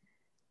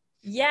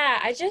 Yeah,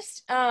 I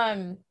just,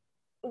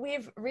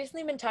 we've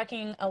recently been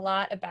talking a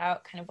lot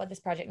about kind of what this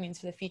project means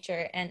for the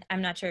future, and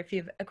I'm not sure if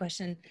you have a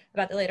question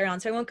about that later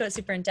on, so I won't go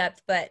super in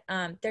depth, but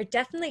there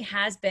definitely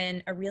has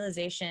been a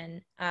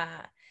realization,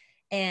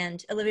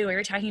 and Olivia, we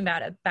were talking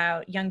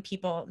about young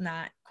people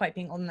not quite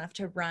being old enough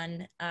to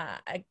run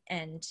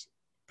and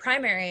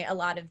primary a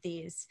lot of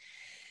these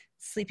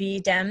sleepy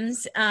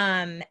Dems,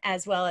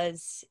 as well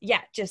as,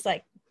 just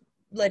like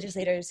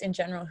legislators in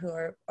general who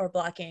are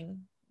blocking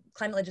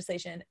climate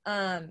legislation.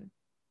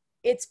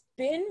 It's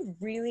been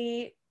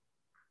really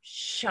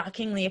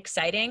shockingly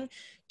exciting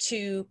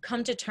to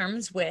come to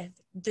terms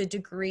with the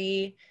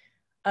degree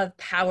of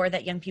power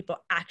that young people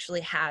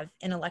actually have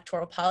in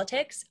electoral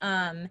politics.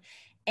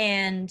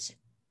 And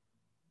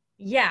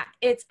yeah,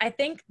 I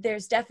think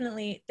there's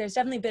definitely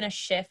been a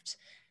shift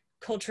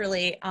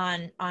culturally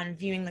on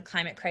viewing the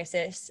climate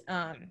crisis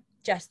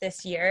just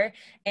this year.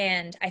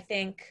 And I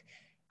think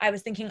I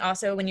was thinking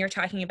also when you're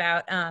talking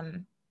about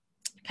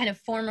kind of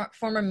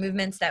former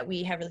movements that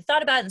we have really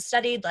thought about and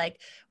studied, like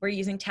we're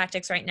using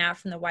tactics right now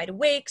from the Wide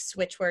Awakes,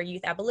 which were a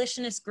youth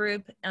abolitionist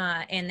group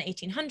in the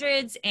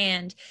 1800s,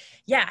 and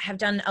have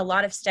done a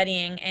lot of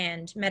studying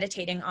and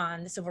meditating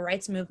on the civil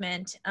rights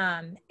movement,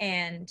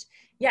 and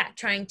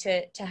trying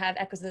to have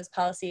echoes of those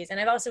policies. And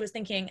I've also was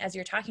thinking, as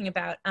you're talking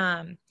about,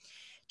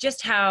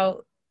 just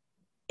how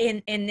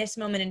in this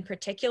moment in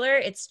particular,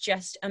 it's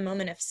just a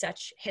moment of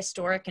such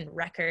historic and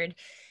record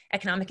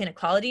economic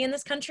inequality in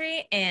this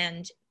country,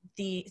 and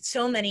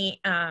so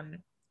many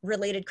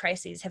related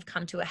crises have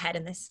come to a head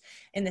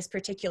in this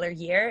particular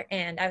year.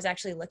 And I was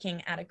actually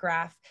looking at a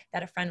graph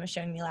that a friend was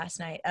showing me last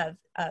night of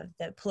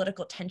the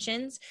political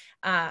tensions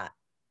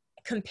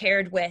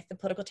compared with the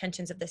political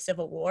tensions of the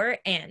Civil War,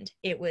 and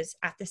it was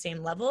at the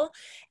same level,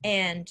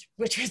 and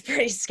which was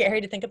pretty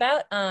scary to think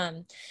about.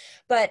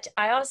 But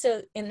I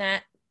also in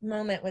that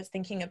moment was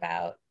thinking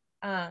about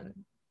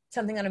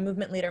something that a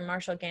movement leader,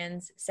 Marshall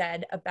Gans,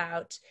 said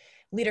about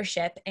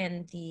leadership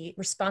and the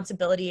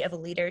responsibility of a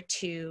leader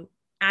to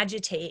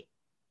agitate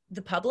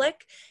the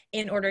public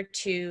in order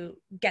to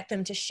get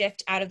them to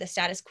shift out of the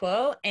status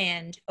quo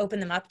and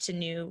open them up to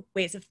new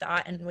ways of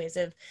thought and ways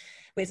of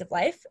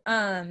life.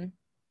 And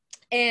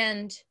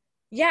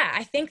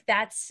I think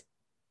that's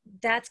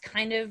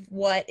kind of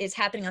what is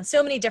happening on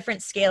so many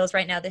different scales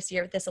right now this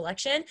year with this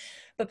election,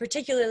 but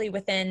particularly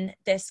within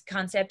this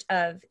concept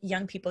of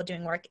young people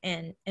doing work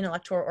in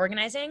electoral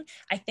organizing.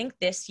 I think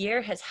this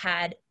year has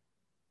had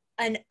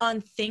an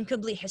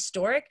unthinkably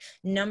historic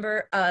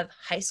number of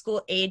high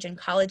school age and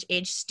college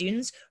age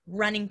students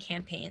running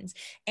campaigns.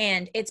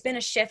 And it's been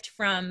a shift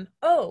from,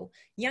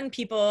 young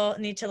people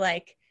need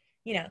to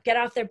get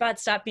off their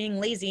butts, stop being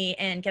lazy,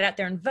 and get out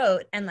there and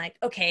vote. And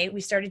okay,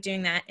 we started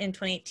doing that in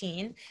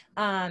 2018.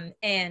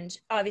 And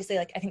obviously,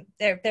 I think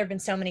there have been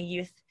so many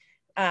youth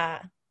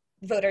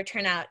voter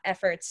turnout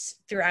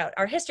efforts throughout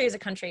our history as a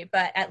country,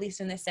 but at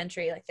least in this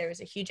century, there was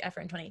a huge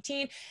effort in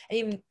 2018, an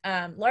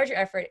even larger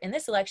effort in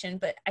this election.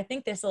 But I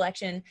think this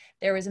election,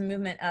 there was a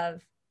movement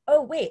of,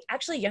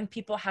 actually young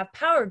people have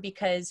power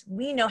because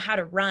we know how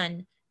to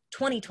run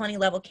 2020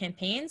 level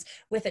campaigns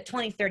with a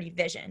 2030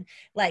 vision.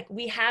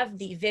 We have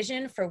the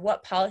vision for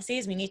what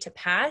policies we need to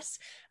pass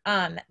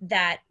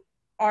that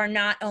are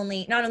not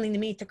only to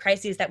meet the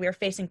crises that we are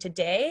facing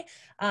today,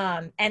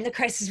 and the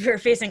crises we were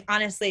facing,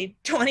 honestly,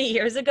 20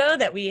 years ago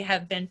that we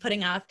have been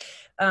putting off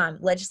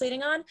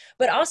legislating on,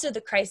 but also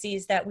the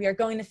crises that we are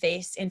going to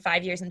face in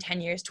 5 years and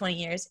 10 years, 20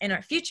 years in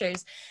our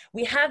futures.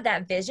 We have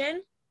that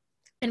vision,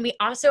 and we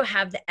also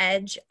have the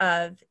edge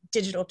of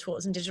digital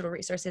tools and digital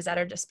resources at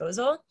our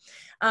disposal.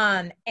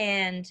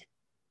 And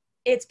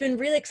it's been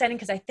really exciting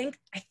because I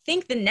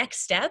think the next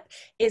step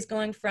is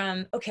going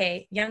from,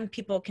 young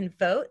people can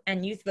vote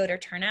and youth voter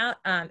turnout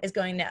is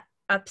going to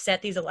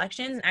upset these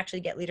elections and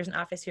actually get leaders in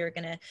office who are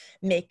going to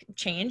make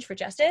change for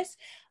justice,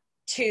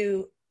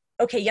 to,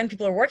 okay, young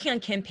people are working on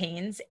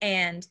campaigns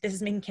and this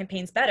is making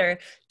campaigns better,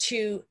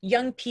 to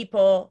young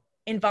people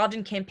involved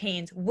in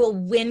campaigns will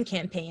win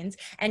campaigns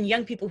and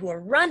young people who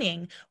are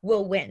running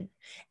will win.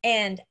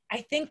 And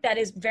I think that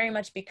is very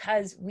much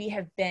because we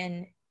have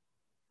been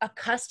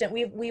accustomed,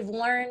 we've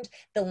learned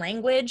the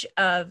language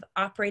of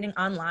operating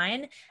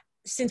online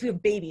since we were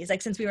babies, like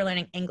since we were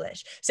learning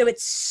English. So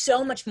it's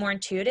so much more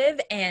intuitive,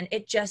 and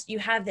it just, you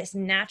have this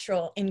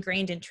natural,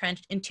 ingrained,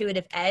 entrenched,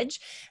 intuitive edge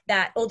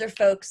that older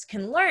folks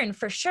can learn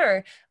for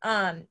sure.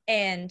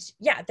 And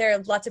yeah, there are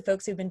lots of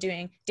folks who've been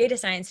doing data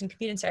science and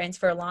computer science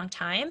for a long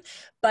time,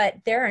 but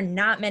there are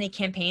not many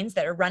campaigns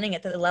that are running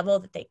at the level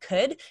that they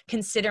could,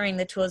 considering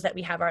the tools that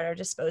we have at our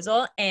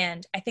disposal.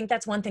 And I think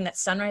that's one thing that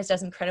Sunrise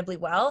does incredibly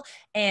well.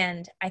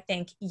 And I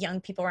think young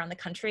people around the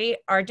country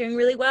are doing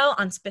really well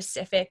on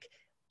specific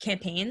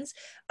campaigns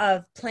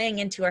of playing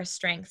into our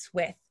strengths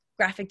with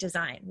graphic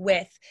design,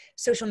 with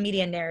social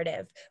media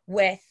narrative,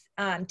 with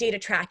data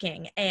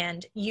tracking,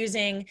 and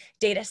using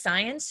data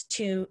science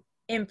to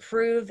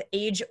improve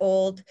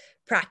age-old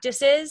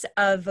practices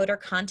of voter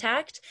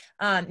contact,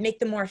 make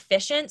them more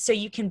efficient so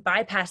you can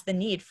bypass the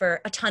need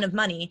for a ton of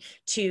money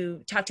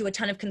to talk to a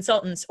ton of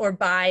consultants or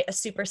buy a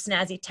super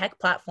snazzy tech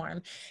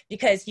platform,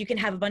 because you can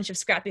have a bunch of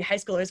scrappy high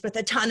schoolers with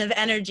a ton of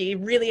energy,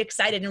 really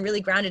excited and really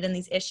grounded in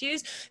these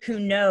issues, who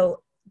know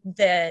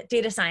the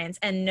data science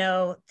and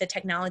know the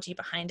technology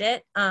behind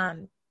it,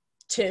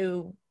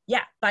 to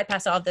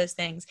bypass all of those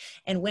things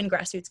and win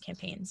grassroots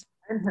campaigns.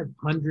 I have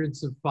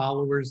hundreds of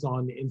followers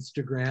on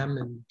Instagram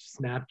and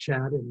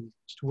Snapchat and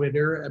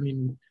Twitter. I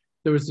mean,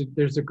 there's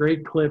a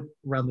great clip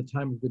around the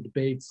time of the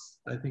debates.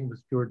 I think it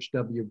was George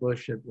W.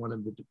 Bush at one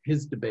of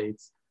his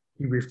debates.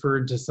 He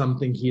referred to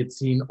something he had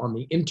seen on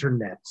the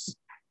internet.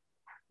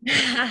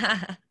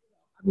 I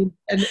mean,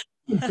 and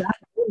that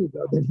long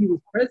ago that he was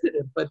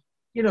president, but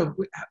you know,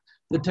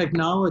 the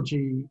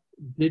technology,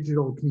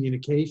 digital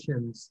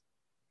communications,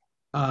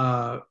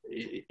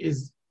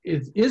 is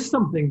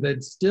something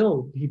that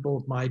still people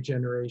of my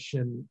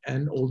generation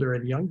and older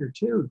and younger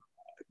too,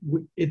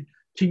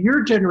 to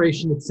your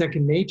generation, it's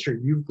second nature.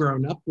 You've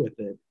grown up with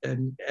it,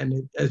 and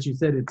as you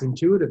said, it's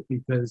intuitive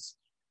because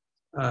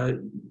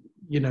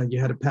you know, you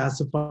had a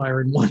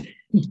pacifier in one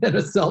and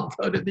a cell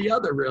phone in the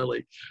other,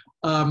 really.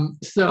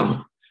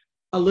 So,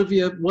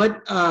 Olivia,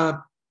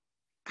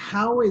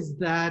 how is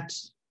that?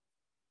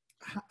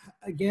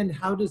 Again,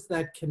 how does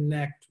that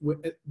connect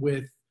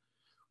with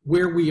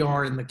where we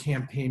are in the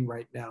campaign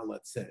right now,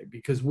 let's say,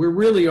 because we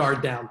really are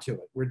down to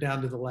it. We're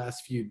down to the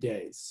last few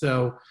days.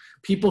 So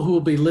people who will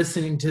be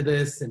listening to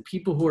this and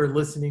people who are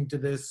listening to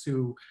this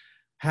who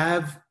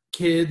have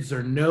kids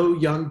or know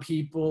young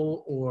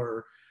people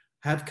or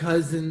have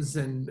cousins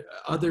and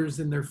others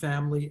in their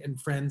family and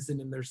friends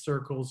and in their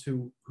circles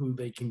who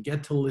they can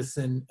get to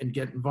listen and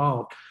get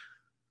involved.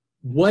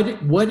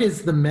 What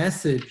is the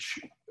message,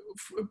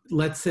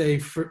 let's say,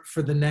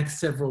 for the next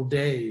several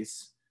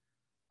days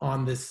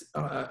on this,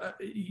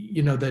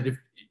 you know, that if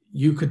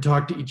you could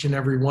talk to each and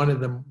every one of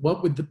them,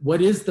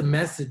 what is the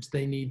message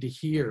they need to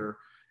hear?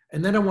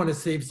 And then I want to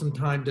save some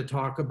time to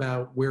talk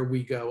about where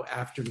we go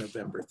after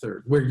November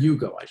 3rd, where you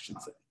go, I should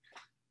say.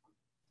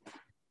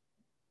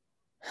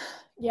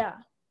 Yeah.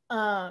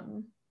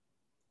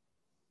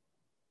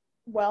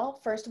 Well,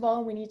 first of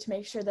all, we need to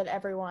make sure that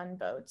everyone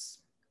votes.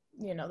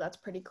 You know, that's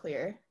pretty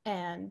clear.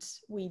 And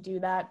we do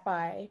that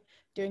by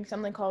doing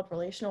something called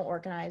relational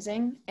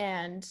organizing.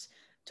 And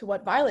to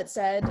what Violet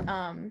said,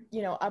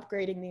 you know,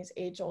 upgrading these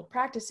age-old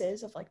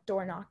practices of like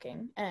door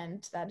knocking.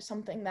 And that is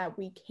something that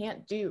we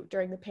can't do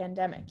during the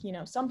pandemic. You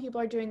know, some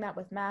people are doing that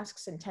with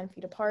masks and 10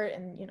 feet apart.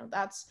 And, you know,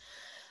 that's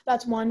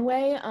one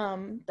way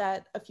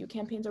that a few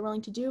campaigns are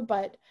willing to do.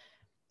 But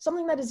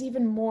something that is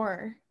even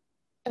more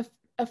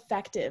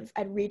effective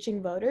at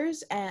reaching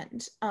voters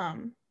and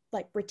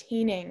like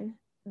retaining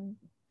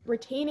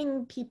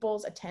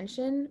people's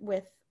attention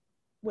with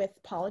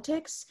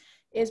politics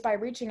is by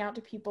reaching out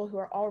to people who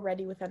are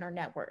already within our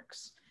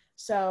networks.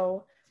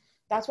 So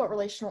that's what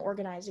relational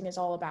organizing is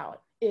all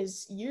about,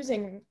 is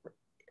using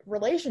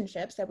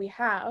relationships that we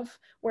have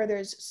where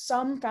there's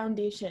some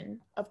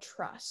foundation of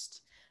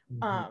trust.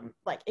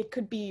 Like it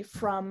could be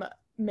from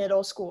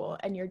middle school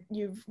and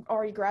you've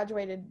already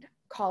graduated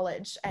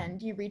college and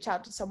you reach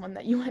out to someone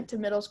that you went to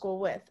middle school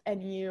with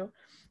and you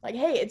like,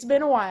 hey, it's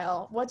been a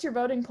while, what's your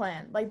voting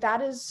plan? Like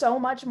that is so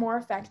much more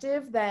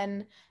effective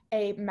than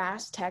a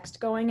mass text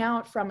going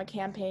out from a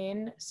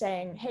campaign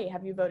saying, hey,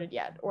 have you voted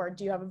yet? Or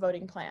do you have a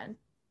voting plan?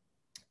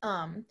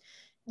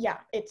 Yeah,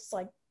 it's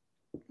like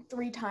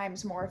 3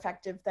 times more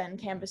effective than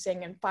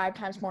canvassing and 5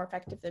 times more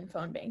effective than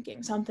phone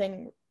banking,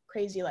 something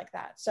crazy like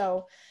that.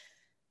 So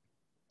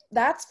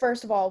that's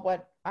first of all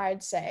what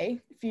I'd say.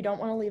 If you don't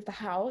want to leave the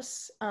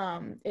house,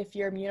 if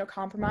you're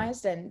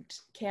immunocompromised and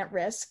can't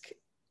risk,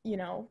 you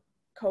know,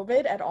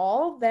 COVID at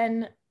all,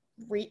 then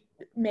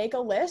make a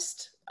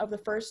list of the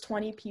first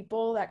 20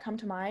 people that come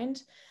to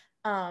mind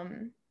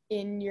who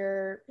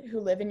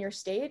live in your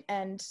state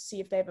and see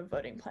if they have a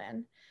voting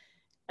plan.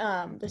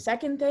 The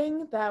second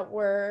thing that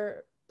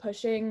we're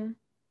pushing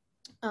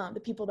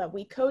the people that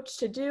we coach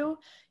to do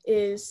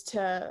is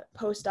to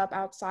post up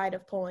outside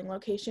of polling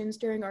locations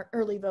during our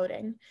early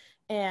voting.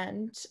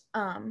 And,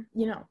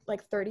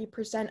 like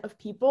 30% of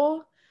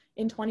people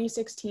in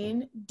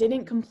 2016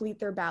 didn't complete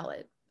their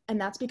ballot. And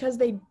that's because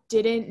they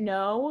didn't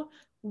know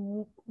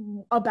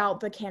about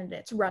the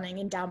candidates running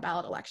in down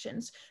ballot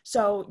elections.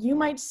 So you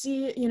might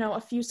see,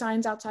 a few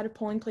signs outside of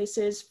polling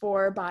places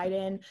for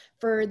Biden,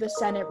 for the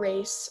Senate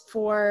race,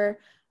 for,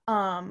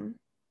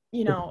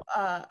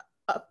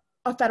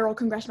 a federal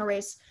congressional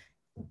race,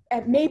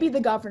 and maybe the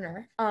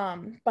governor,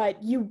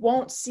 but you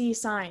won't see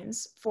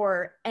signs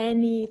for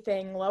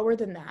anything lower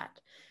than that.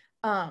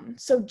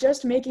 So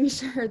just making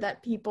sure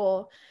that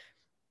people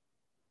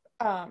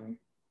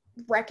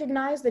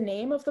recognize the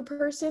name of the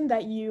person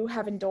that you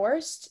have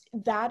endorsed,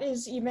 that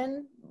is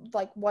even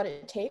like what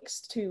it takes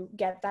to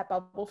get that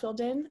bubble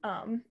filled in,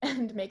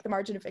 and make the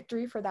margin of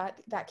victory for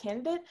that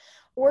candidate,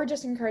 or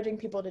just encouraging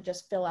people to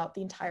just fill out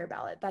the entire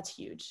ballot. That's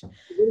huge.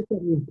 What does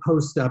that mean,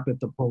 post up at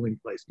the polling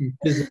place? You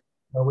physically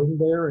going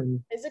there and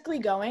physically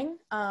going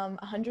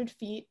 100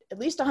 feet, at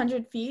least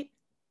 100 feet,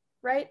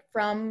 right,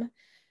 from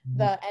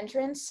the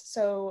entrance,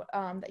 so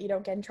that you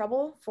don't get in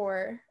trouble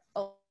for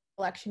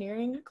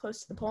electioneering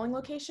close to the polling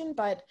location.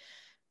 But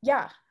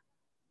yeah,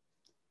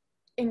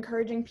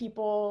 encouraging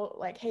people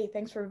like, hey,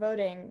 thanks for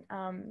voting.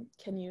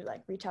 Can you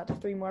like reach out to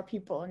 3 more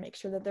people and make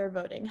sure that they're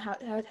voting? How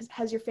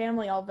has your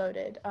family all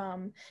voted?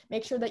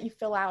 Make sure that you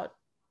fill out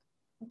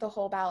the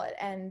whole ballot.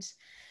 And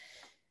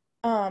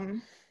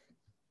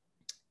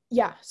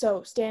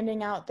so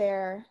standing out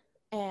there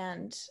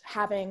and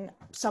having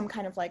some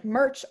kind of like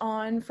merch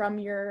on from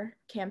your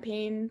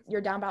campaign, your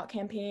down ballot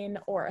campaign,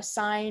 or a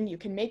sign. You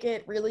can make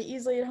it really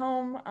easily at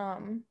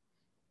home.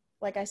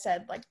 Like I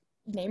said, like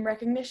name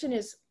recognition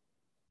is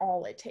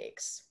all it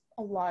takes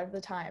a lot of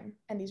the time.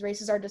 And these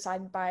races are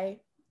decided by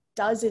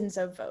dozens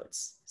of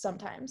votes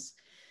sometimes.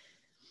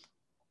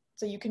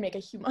 So you can make a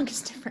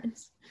humongous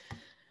difference.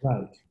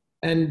 right.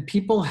 And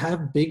people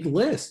have big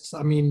lists.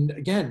 I mean,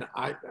 again,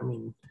 I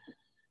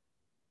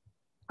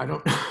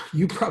don't,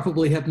 you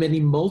probably have many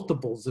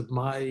multiples of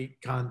my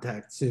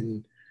contacts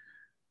in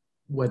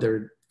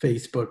whether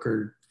Facebook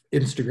or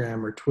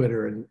Instagram or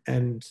Twitter.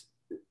 And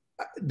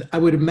I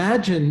would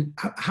imagine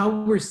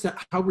how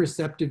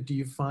receptive do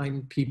you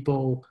find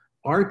people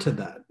are to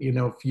that?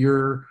 If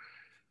you're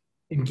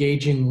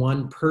engaging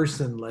one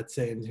person, let's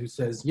say, and who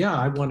says, yeah,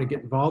 I want to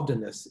get involved in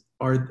this,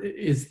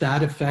 is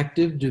that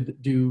effective?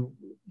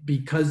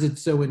 Because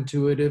it's so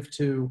intuitive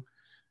to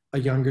a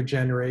younger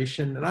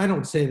generation, and I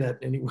don't say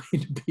that in any way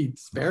to be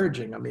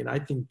disparaging. I mean, I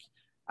think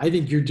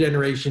your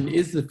generation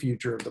is the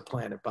future of the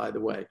planet, by the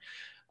way.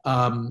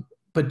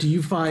 But do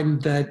you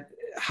find that,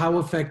 how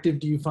effective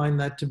do you find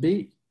that to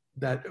be,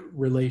 that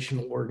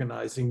relational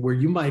organizing, where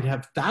you might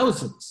have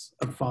thousands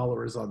of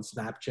followers on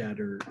Snapchat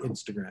or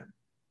Instagram?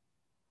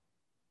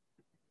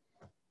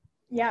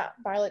 Yeah,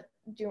 Violet,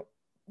 do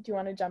you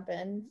want to jump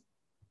in?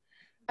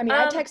 I mean,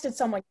 I texted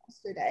someone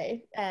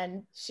yesterday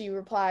and she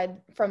replied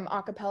from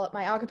my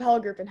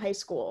acapella group in high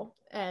school,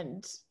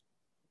 and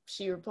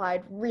she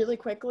replied really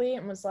quickly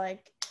and was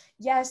like,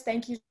 yes,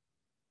 thank you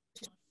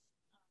for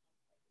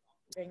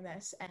doing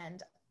this.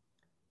 And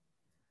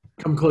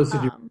come closer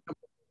to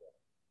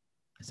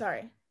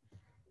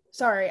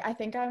sorry, I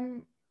think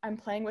I'm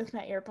playing with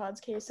my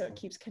AirPods case, so it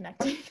keeps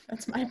connecting.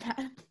 That's my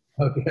bad.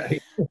 Okay.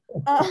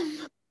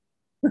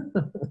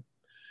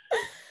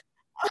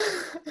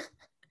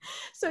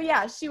 So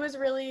yeah, she was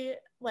really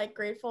like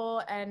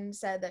grateful and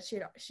said that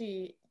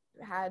she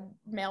had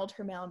mailed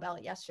her mail-in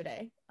ballot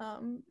yesterday.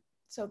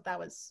 So that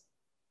was,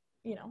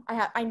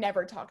 I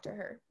never talked to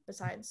her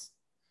besides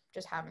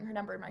just having her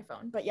number in my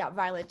phone. But yeah,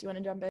 Violet, do you want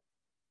to jump in?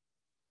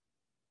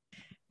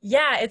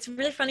 Yeah, it's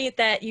really funny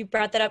that you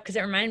brought that up, because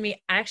it reminded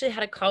me, I actually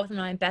had a call with one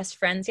of my best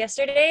friends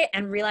yesterday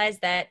and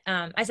realized that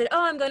I said,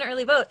 oh, I'm going to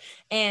early vote.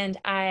 And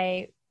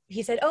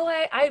he said, oh,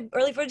 I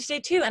early voted today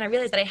too. And I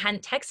realized that I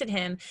hadn't texted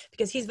him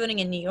because he's voting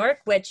in New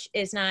York, which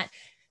is not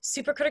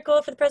super critical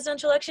for the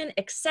presidential election,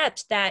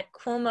 except that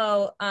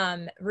Cuomo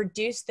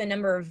reduced the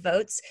number of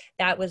votes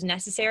that was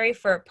necessary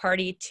for a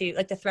party to,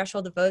 like the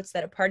threshold of votes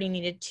that a party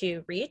needed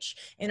to reach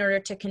in order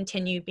to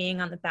continue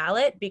being on the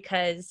ballot,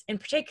 because in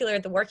particular,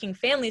 the Working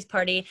Families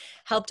Party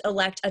helped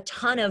elect a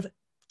ton of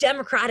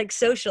Democratic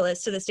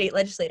socialists to the state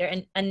legislature.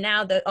 And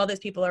now all those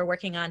people are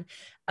working on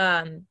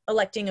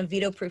electing a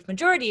veto-proof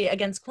majority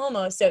against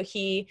Cuomo. So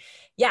he,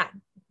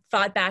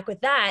 fought back with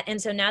that.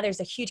 And so now there's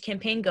a huge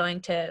campaign going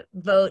to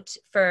vote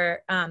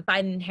for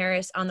Biden and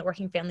Harris on the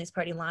Working Families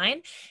Party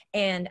line.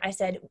 And I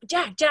said,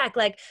 Jack,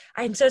 like,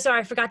 I'm so sorry,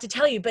 I forgot to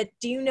tell you, but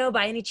do you know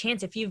by any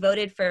chance if you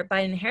voted for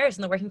Biden and Harris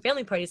on the Working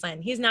Family Party's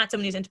line? He's not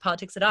someone who's into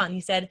politics at all. And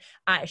he said,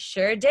 I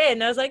sure did.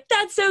 And I was like,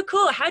 that's so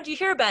cool. How'd you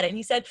hear about it? And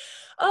he said,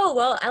 oh,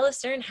 well, Ella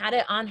Stern had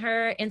it on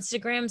her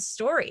Instagram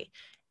story.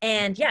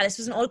 And yeah, this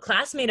was an old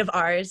classmate of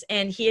ours,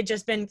 and he had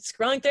just been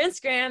scrolling through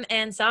Instagram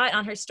and saw it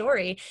on her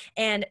story.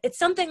 And it's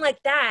something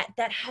like that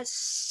that has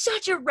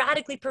such a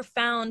radically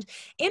profound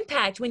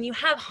impact when you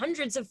have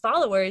hundreds of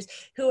followers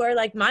who are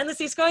like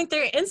mindlessly scrolling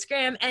through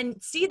Instagram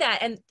and see that.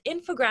 And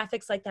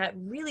infographics like that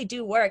really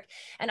do work.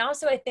 And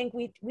also, I think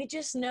we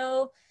just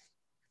know,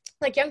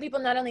 like, young people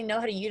not only know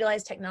how to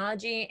utilize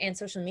technology and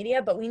social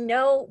media, but we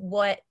know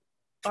what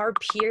our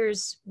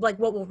peers, like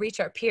what will reach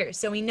our peers.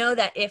 So we know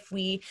that if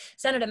we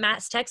send out a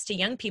mass text to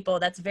young people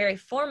that's very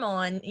formal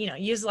and, you know,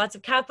 use lots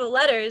of capital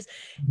letters,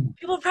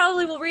 people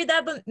probably will read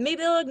that, but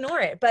maybe they'll ignore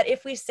it. But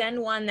if we send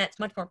one that's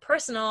much more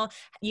personal,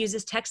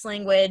 uses text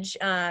language,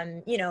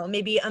 you know,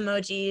 maybe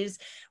emojis,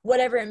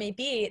 whatever it may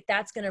be,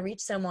 that's going to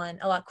reach someone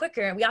a lot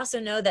quicker. And we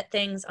also know that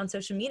things on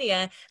social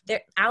media,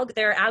 there are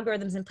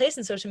algorithms in place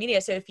in social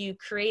media. So if you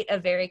create a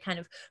very kind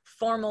of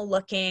formal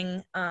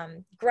looking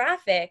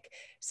graphic,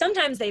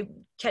 sometimes they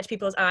catch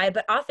people's eye,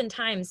 but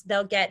oftentimes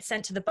they'll get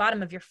sent to the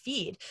bottom of your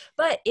feed.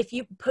 But if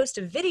you post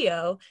a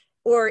video,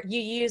 or you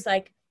use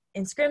like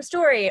Instagram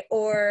story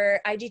or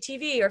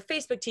IGTV or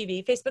Facebook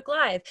TV, Facebook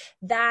Live,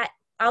 that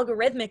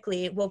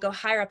algorithmically will go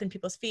higher up in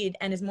people's feed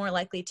and is more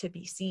likely to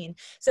be seen.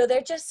 So there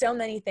are just so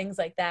many things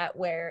like that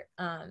where,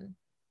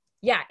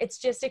 yeah, it's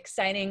just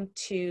exciting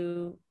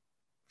to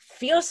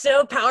feel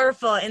so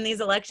powerful in these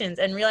elections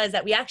and realize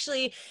that we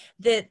actually,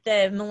 the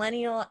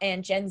millennial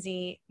and Gen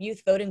Z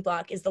youth voting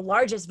bloc is the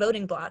largest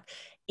voting bloc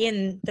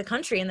in the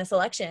country in this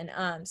election.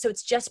 So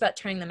it's just about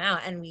turning them out,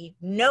 and we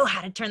know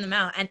how to turn them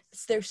out. And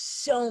there's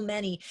so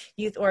many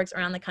youth orgs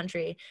around the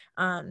country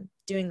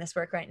doing this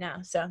work right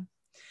now. So, yeah.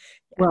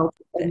 Well,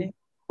 and of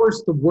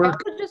course the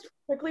work. I also just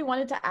quickly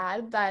wanted to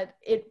add that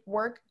it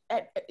worked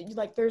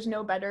like there's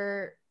no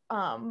better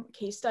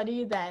case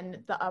study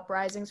than the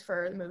uprisings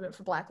for the movement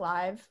for Black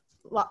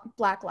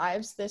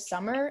Lives this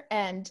summer,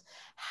 and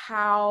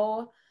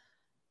how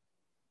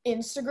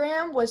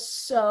Instagram was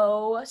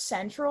so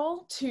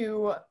central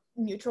to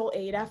mutual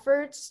aid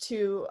efforts,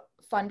 to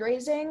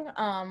fundraising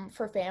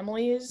for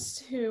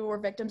families who were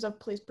victims of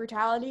police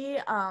brutality,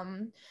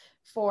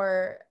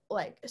 for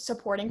like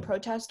supporting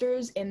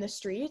protesters in the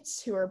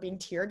streets who are being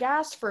tear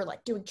gassed, for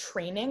like doing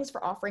trainings,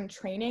 for offering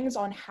trainings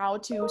on how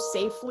to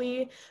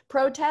safely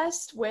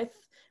protest with,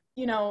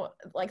 you know,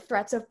 like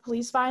threats of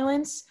police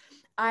violence.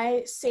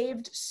 I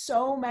saved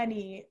so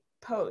many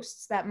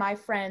posts that my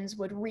friends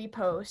would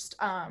repost,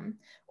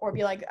 or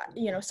be like,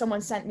 you know,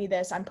 someone sent me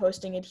this, I'm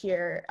posting it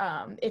here.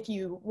 If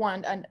you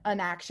want an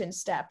action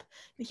step,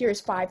 here's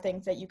 5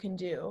 things that you can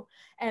do.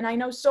 And I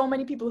know so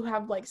many people who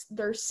have like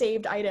their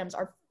saved items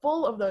are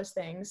full of those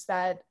things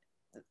that,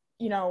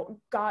 you know,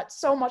 got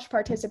so much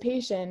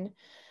participation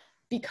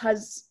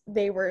because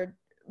they were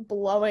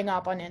blowing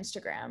up on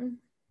Instagram.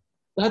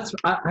 That's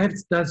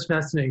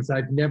fascinating, because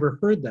I've never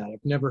heard that.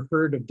 I've never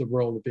heard of the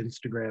role of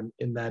Instagram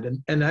in that.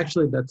 And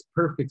actually, that's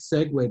perfect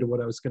segue to what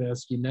I was going to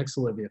ask you next,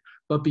 Olivia.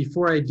 But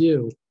before I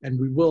do, and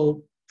we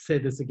will say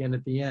this again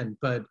at the end,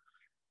 but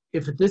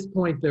if at this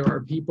point there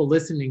are people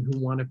listening who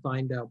want to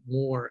find out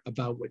more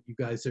about what you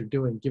guys are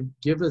doing,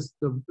 give us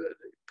the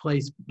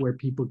place where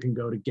people can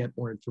go to get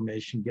more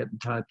information, get in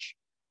touch,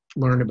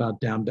 learn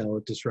about Down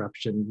Ballot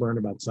Disruption, learn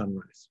about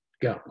Sunrise.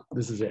 Go.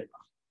 This is it.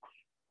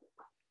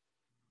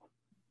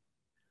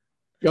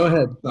 Go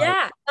ahead.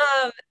 Yeah.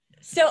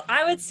 So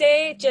I would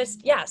say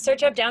just, yeah,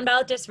 search up Down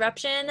Ballot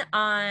Disruption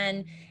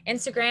on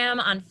Instagram,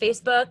 on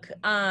Facebook.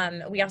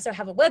 We also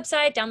have a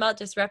website,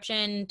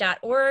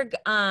 downballotdisruption.org.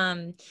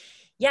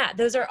 Yeah,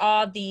 those are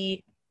all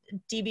the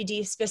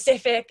DBD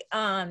specific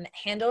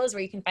handles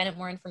where you can find out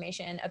more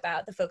information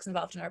about the folks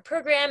involved in our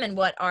program and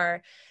what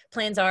our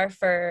plans are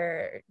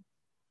for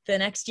the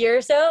next year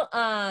or so.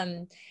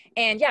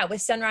 And yeah,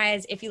 with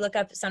Sunrise, if you look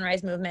up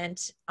Sunrise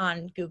Movement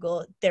on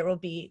Google, there will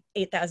be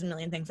 8,000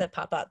 million things that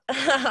pop up.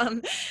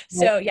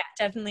 So yeah,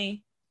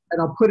 definitely.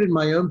 And I'll put in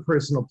my own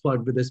personal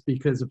plug for this,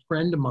 because a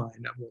friend of mine,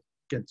 I won't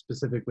get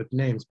specific with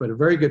names, but a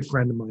very good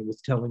friend of mine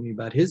was telling me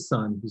about his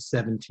son, who's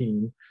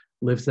 17,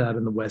 lives out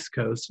on the West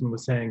Coast, and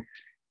was saying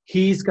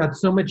he's got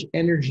so much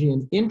energy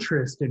and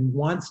interest and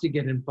wants to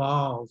get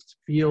involved,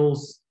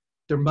 feels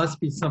there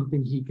must be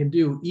something he can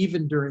do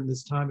even during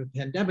this time of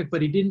pandemic,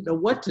 but he didn't know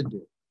what to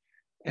do.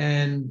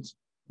 And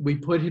we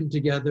put him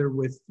together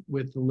with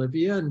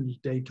Olivia, and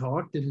they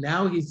talked, and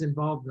now he's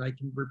involved, and I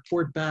can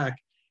report back.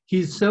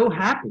 He's so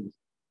happy.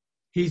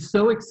 He's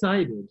so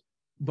excited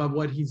about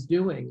what he's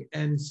doing.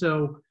 And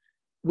so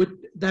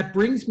that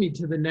brings me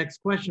to the next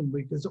question,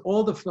 because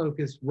all the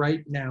focus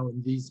right now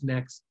in these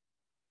next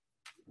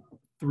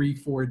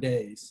 3-4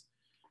 days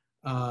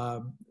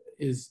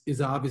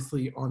is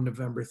obviously on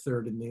November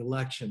 3rd in the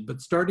election. But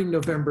starting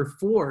November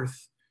 4th,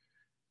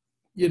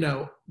 you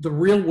know, the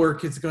real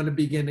work is going to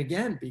begin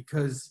again,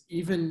 because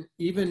even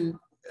if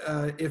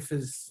I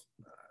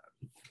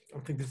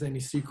don't think there's any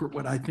secret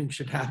what I think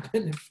should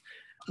happen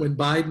when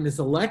Biden is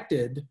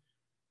elected,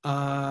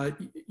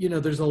 you know,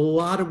 there's a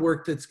lot of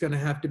work that's going to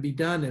have to be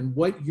done. And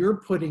what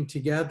you're putting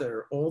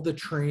together, all the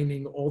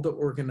training, all the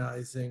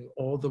organizing,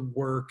 all the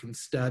work and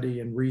study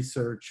and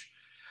research,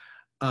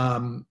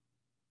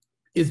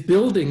 is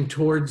building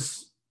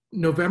towards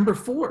November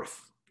 4th.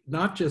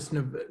 Not just,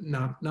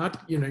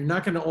 not you know, you're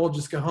not going to all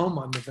just go home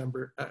on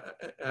November,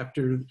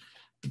 after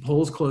the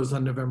polls close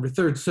on November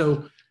 3rd.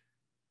 So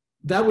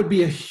that would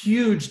be a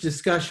huge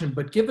discussion,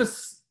 but give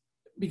us,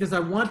 because I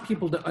want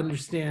people to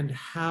understand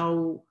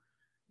how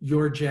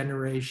your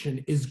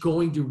generation is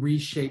going to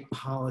reshape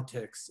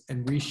politics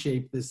and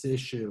reshape this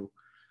issue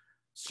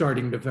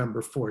starting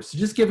November 4th. So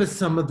just give us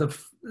some of the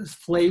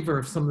flavor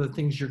of some of the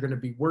things you're going to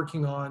be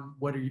working on.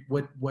 What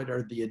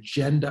are the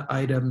agenda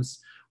items?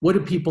 What do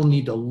people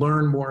need to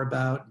learn more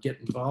about, get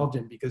involved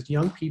in? Because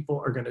young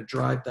people are going to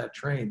drive that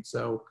train.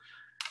 So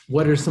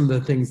what are some of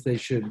the things that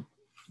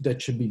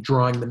should be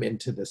drawing them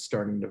into this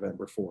starting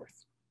November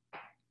 4th?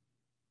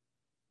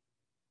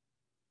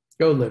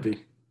 Go,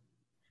 Livy.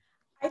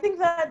 I think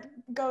that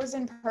goes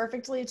in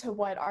perfectly to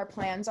what our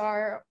plans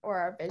are, or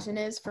our vision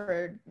is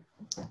for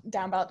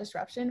Down Ballot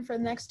Disruption for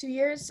the next 2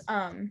 years.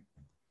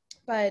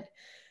 But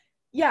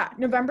yeah,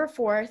 November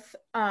 4th,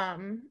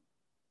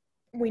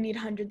 we need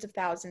hundreds of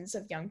thousands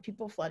of young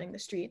people flooding the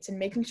streets and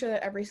making sure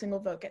that every single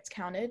vote gets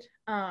counted.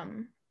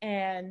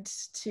 And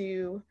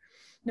to,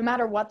 no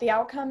matter what the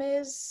outcome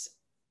is,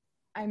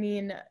 I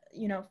mean,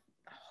 you know,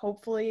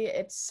 hopefully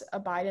it's a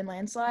Biden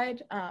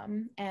landslide.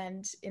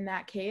 And in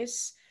that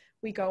case,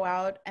 we go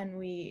out and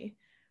we,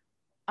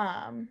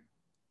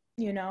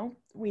 you know,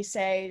 we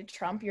say,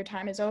 Trump, your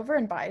time is over,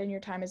 and Biden, your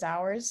time is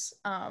ours,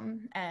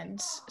 and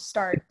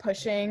start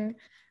pushing,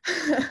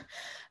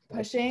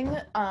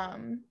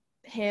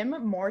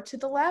 him more to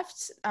the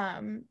left.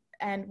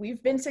 And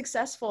we've been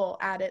successful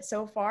at it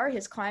so far.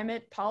 His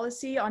climate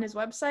policy on his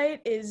website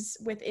is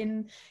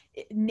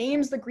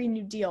names the Green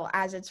New Deal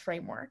as its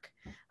framework.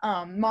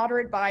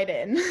 Moderate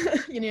Biden,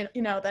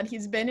 you know, that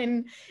he's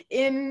been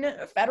in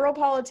federal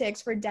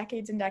politics for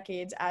decades and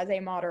decades as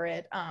a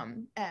moderate,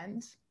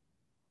 and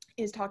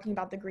is talking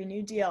about the Green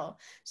New Deal.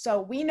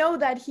 So we know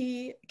that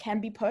he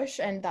can be pushed,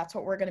 and that's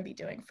what we're going to be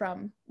doing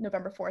from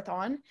November 4th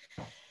on.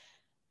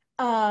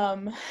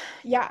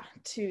 Yeah,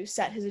 to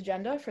set his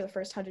agenda for the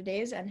first 100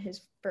 days and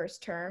his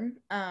first term.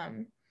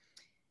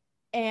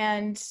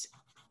 And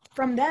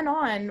from then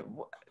on,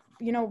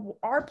 you know,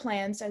 our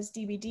plans as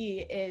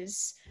DBD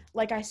is,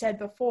 like I said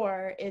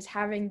before, is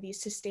having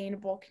these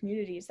sustainable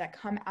communities that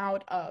come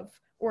out of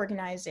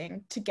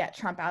organizing to get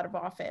Trump out of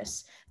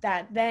office,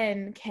 that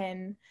then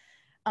can,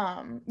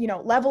 you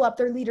know, level up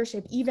their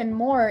leadership even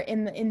more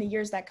in the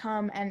years that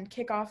come, and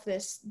kick off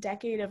this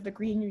decade of the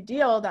Green New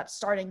Deal that's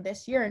starting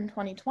this year in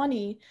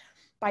 2020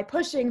 by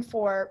pushing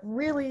for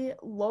really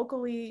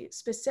locally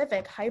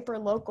specific,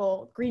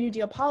 hyper-local Green New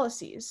Deal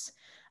policies.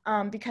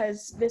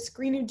 Because this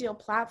Green New Deal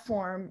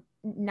platform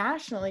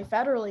nationally,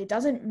 federally,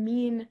 doesn't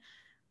mean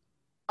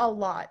a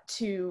lot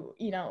to,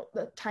 you know,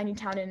 the tiny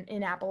town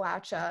in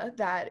Appalachia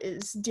that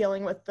is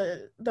dealing with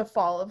the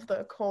fall of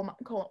the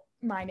coal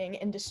mining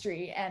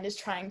industry and is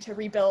trying to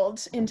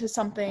rebuild into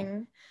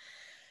something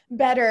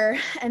better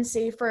and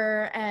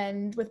safer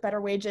and with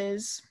better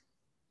wages.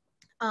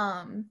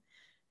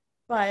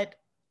 But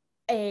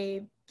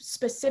a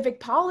specific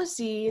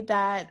policy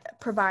that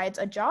provides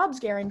a jobs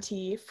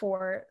guarantee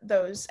for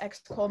those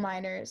ex-coal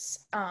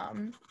miners,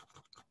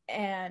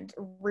 and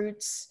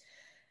roots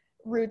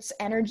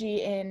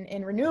energy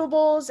in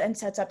renewables and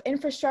sets up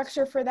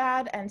infrastructure for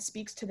that, and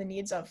speaks to the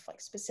needs of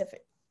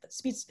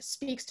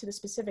speaks to the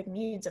specific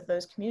needs of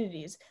those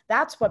communities.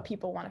 That's what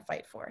people want to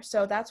fight for.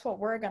 So that's what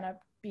we're going to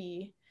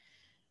be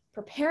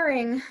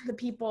preparing the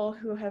people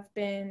who have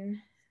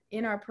been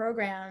in our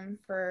program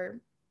for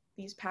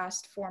these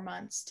past 4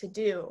 months to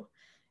do,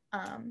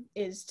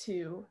 is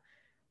to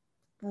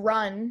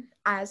run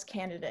as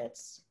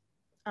candidates,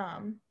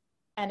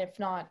 and if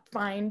not,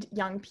 find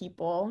young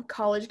people,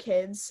 college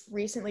kids,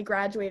 recently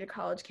graduated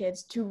college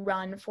kids, to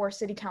run for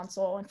city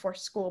council and for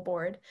school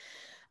board.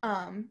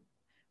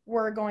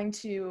 We're going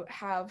to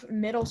have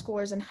middle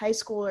schoolers and high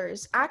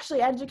schoolers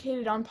actually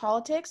educated on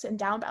politics and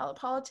down ballot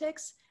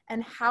politics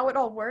and how it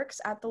all works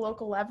at the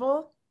local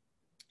level,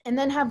 and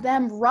then have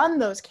them run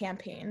those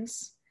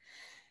campaigns.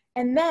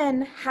 And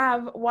then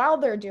have, while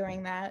they're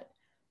doing that,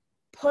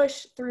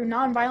 push through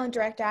nonviolent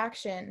direct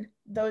action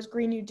those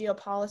Green New Deal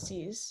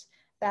policies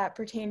that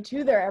pertain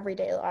to their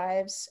everyday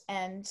lives,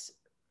 and,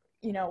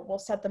 you know, will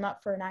set them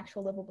up for an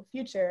actual livable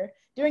future,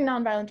 doing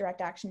nonviolent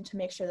direct action to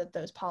make sure that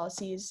those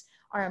policies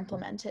are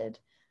implemented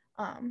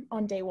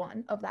on day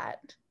one of that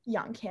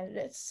young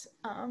candidate's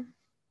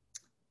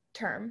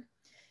term.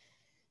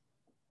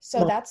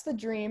 So that's the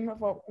dream of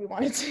what we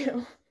want to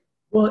do.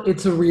 Well,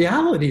 it's a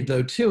reality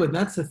though too, and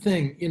that's the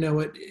thing. You know,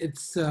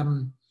 it's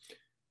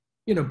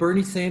you know,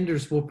 Bernie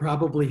Sanders will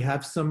probably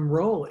have some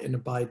role in a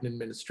Biden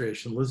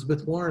administration.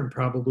 Elizabeth Warren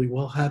probably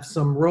will have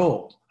some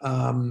role.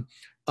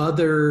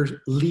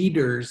 Other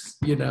leaders,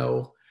 you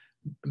know,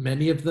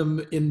 many of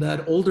them in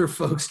that older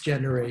folks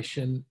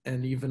generation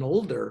and even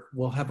older,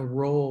 will have a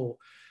role.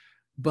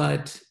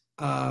 But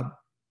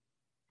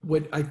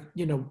what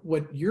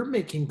you're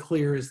making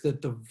clear is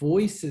that the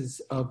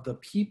voices of the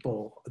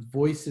people,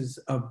 voices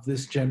of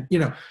this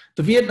the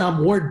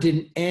Vietnam War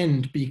didn't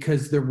end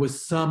because there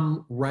was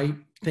some right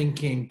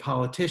thinking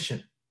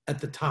politician at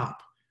the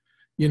top.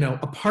 You know,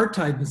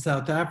 apartheid in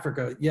South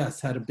Africa,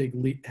 yes, had a big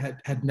lead,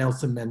 had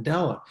Nelson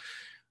Mandela,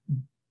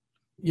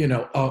 you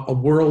know, a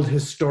world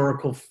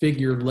historical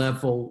figure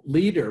level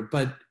leader,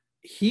 but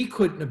he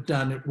couldn't have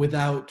done it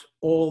without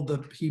all the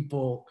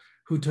people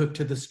who took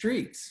to the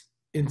streets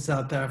in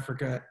South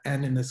Africa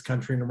and in this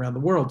country and around the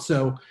world.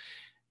 So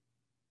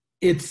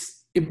it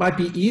might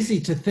be easy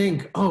to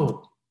think,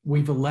 oh,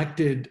 we've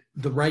elected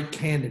the right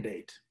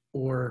candidate,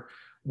 or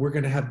we're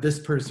going to have this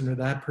person or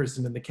that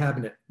person in the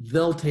cabinet.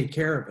 They'll take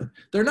care of it.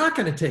 They're not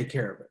going to take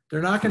care of it.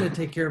 They're not going to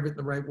take care of it in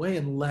the right way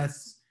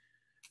unless,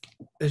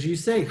 as you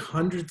say,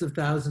 hundreds of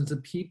thousands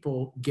of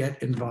people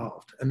get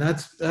involved. And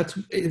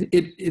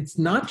it's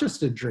not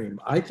just a dream.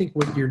 I think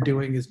what you're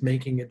doing is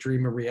making a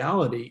dream a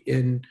reality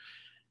in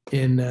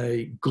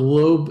a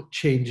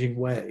globe-changing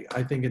way.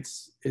 I think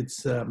it's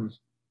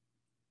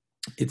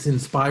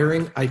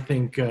inspiring. I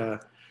think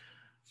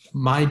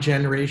my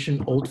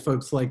generation, old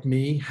folks like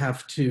me,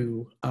 have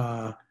to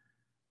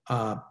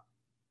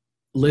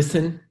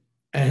listen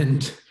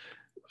and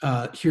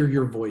hear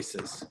your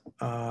voices.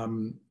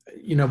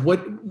 You know,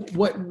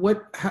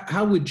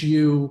 how would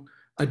you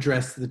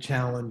address the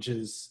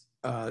challenges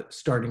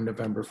starting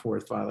November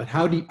 4th, Violet?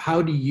 How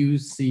do you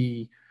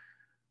see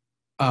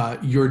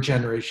your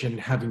generation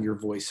having your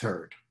voice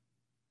heard?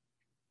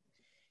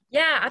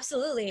 Yeah,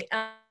 absolutely.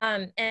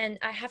 And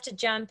I have to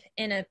jump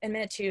in a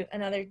minute to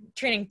another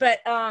training, but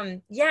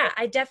yeah,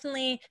 I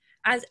definitely,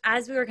 as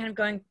we were kind of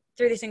going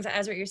through these things,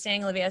 as what you're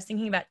saying, Olivia, I was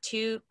thinking about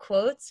two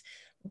quotes.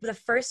 The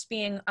first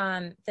being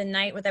the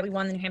night that we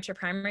won the New Hampshire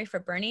primary for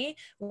Bernie,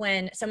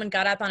 when someone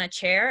got up on a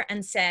chair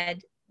and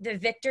said,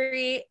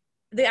 the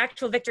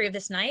actual victory of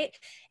this night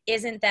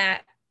isn't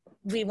that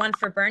we won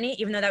for Bernie,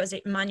 even though that was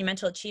a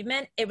monumental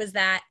achievement. It was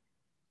that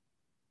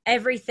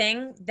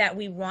everything that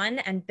we won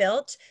and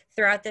built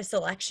throughout this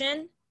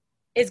election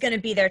is going to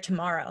be there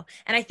tomorrow.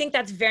 And I think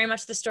that's very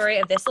much the story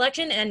of this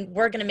election, and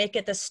we're going to make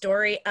it the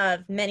story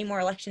of many more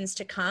elections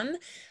to come.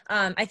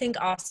 I think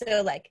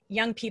also, like,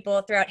 young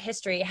people throughout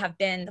history have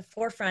been the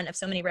forefront of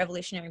so many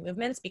revolutionary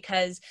movements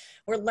because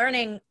we're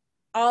learning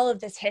all of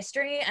this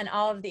history and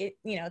all of the,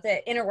 you know,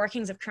 the inner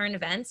workings of current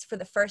events for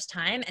the first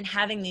time, and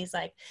having these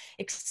like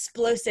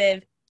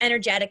explosive,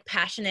 energetic,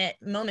 passionate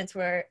moments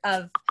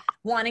of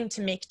wanting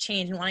to make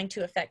change and wanting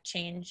to affect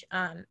change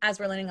as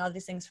we're learning all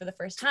these things for the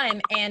first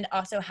time, and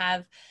also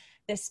have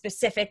this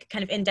specific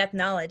kind of in-depth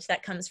knowledge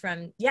that comes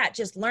from,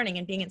 just learning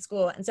and being in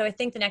school. And so I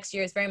think the next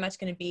year is very much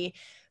going to be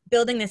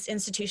building this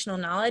institutional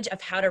knowledge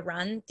of how to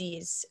run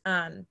these,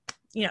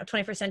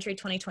 21st century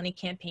 2020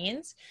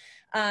 campaigns.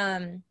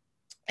 I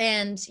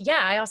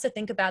also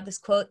think about this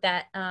quote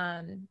that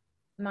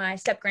my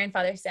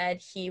step-grandfather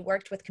said. He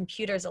worked with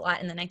computers a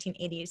lot in the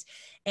 1980s.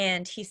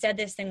 And he said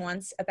this thing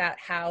once about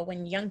how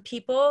when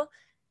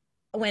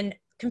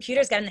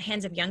computers get in the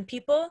hands of young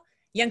people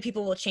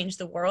will change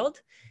the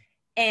world.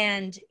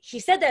 And he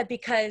said that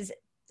because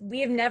we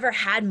have never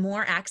had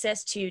more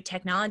access to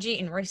technology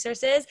and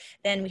resources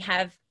than we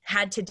have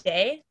had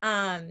today.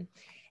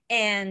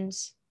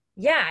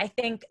 I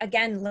think,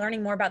 again,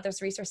 learning more about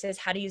those resources,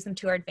 how to use them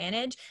to our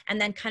advantage, and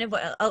then kind of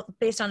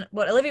based on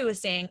what Olivia was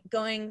saying,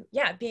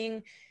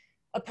 being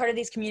a part of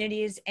these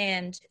communities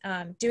and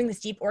doing this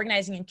deep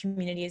organizing in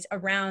communities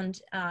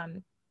around,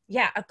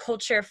 a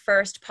culture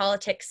first,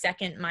 politics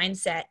second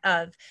mindset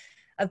of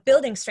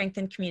building strength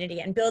in community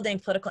and building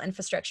political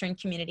infrastructure in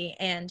community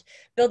and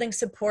building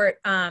support,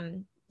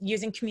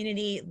 using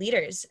community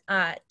leaders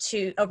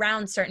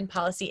around certain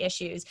policy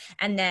issues.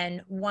 And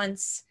then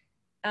once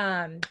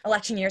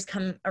election years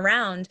come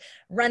around,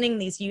 running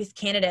these youth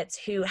candidates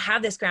who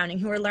have this grounding,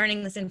 who are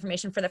learning this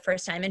information for the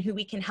first time, and who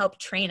we can help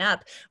train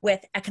up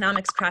with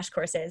economics crash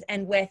courses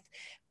and with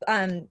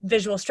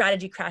visual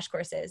strategy crash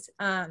courses.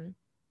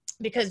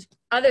 Because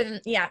other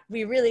than,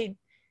 we really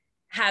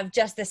have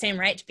just the same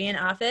right to be in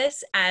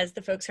office as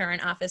the folks who are in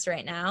office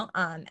right now,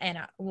 and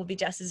will be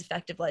just as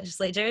effective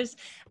legislators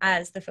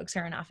as the folks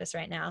who are in office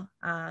right now.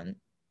 I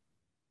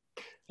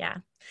do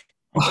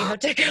have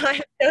to go.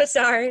 I'm so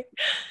sorry.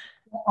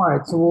 All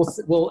right, so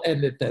we'll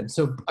end it then.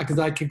 So, because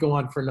I could go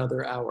on for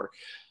another hour.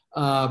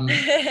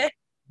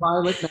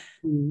 Violet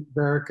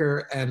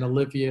Massie-Vereker and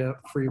Olivia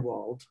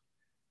Freiwald.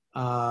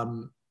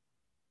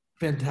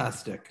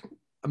 Fantastic.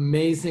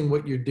 Amazing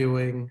what you're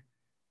doing.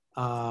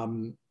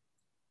 I'm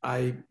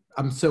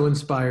so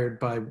inspired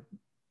by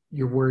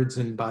your words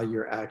and by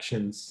your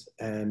actions,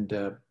 and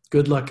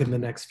good luck in the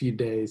next few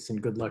days, and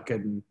good luck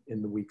in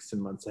the weeks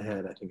and months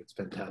ahead. I think it's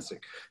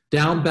fantastic.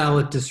 Down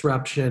Ballot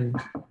Disruption.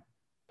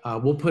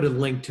 We'll put a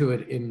link to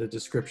it in the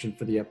description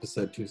for the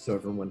episode too, so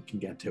everyone can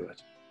get to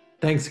it.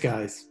 Thanks,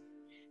 guys.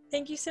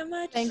 Thank you so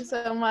much. Thanks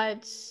so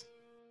much.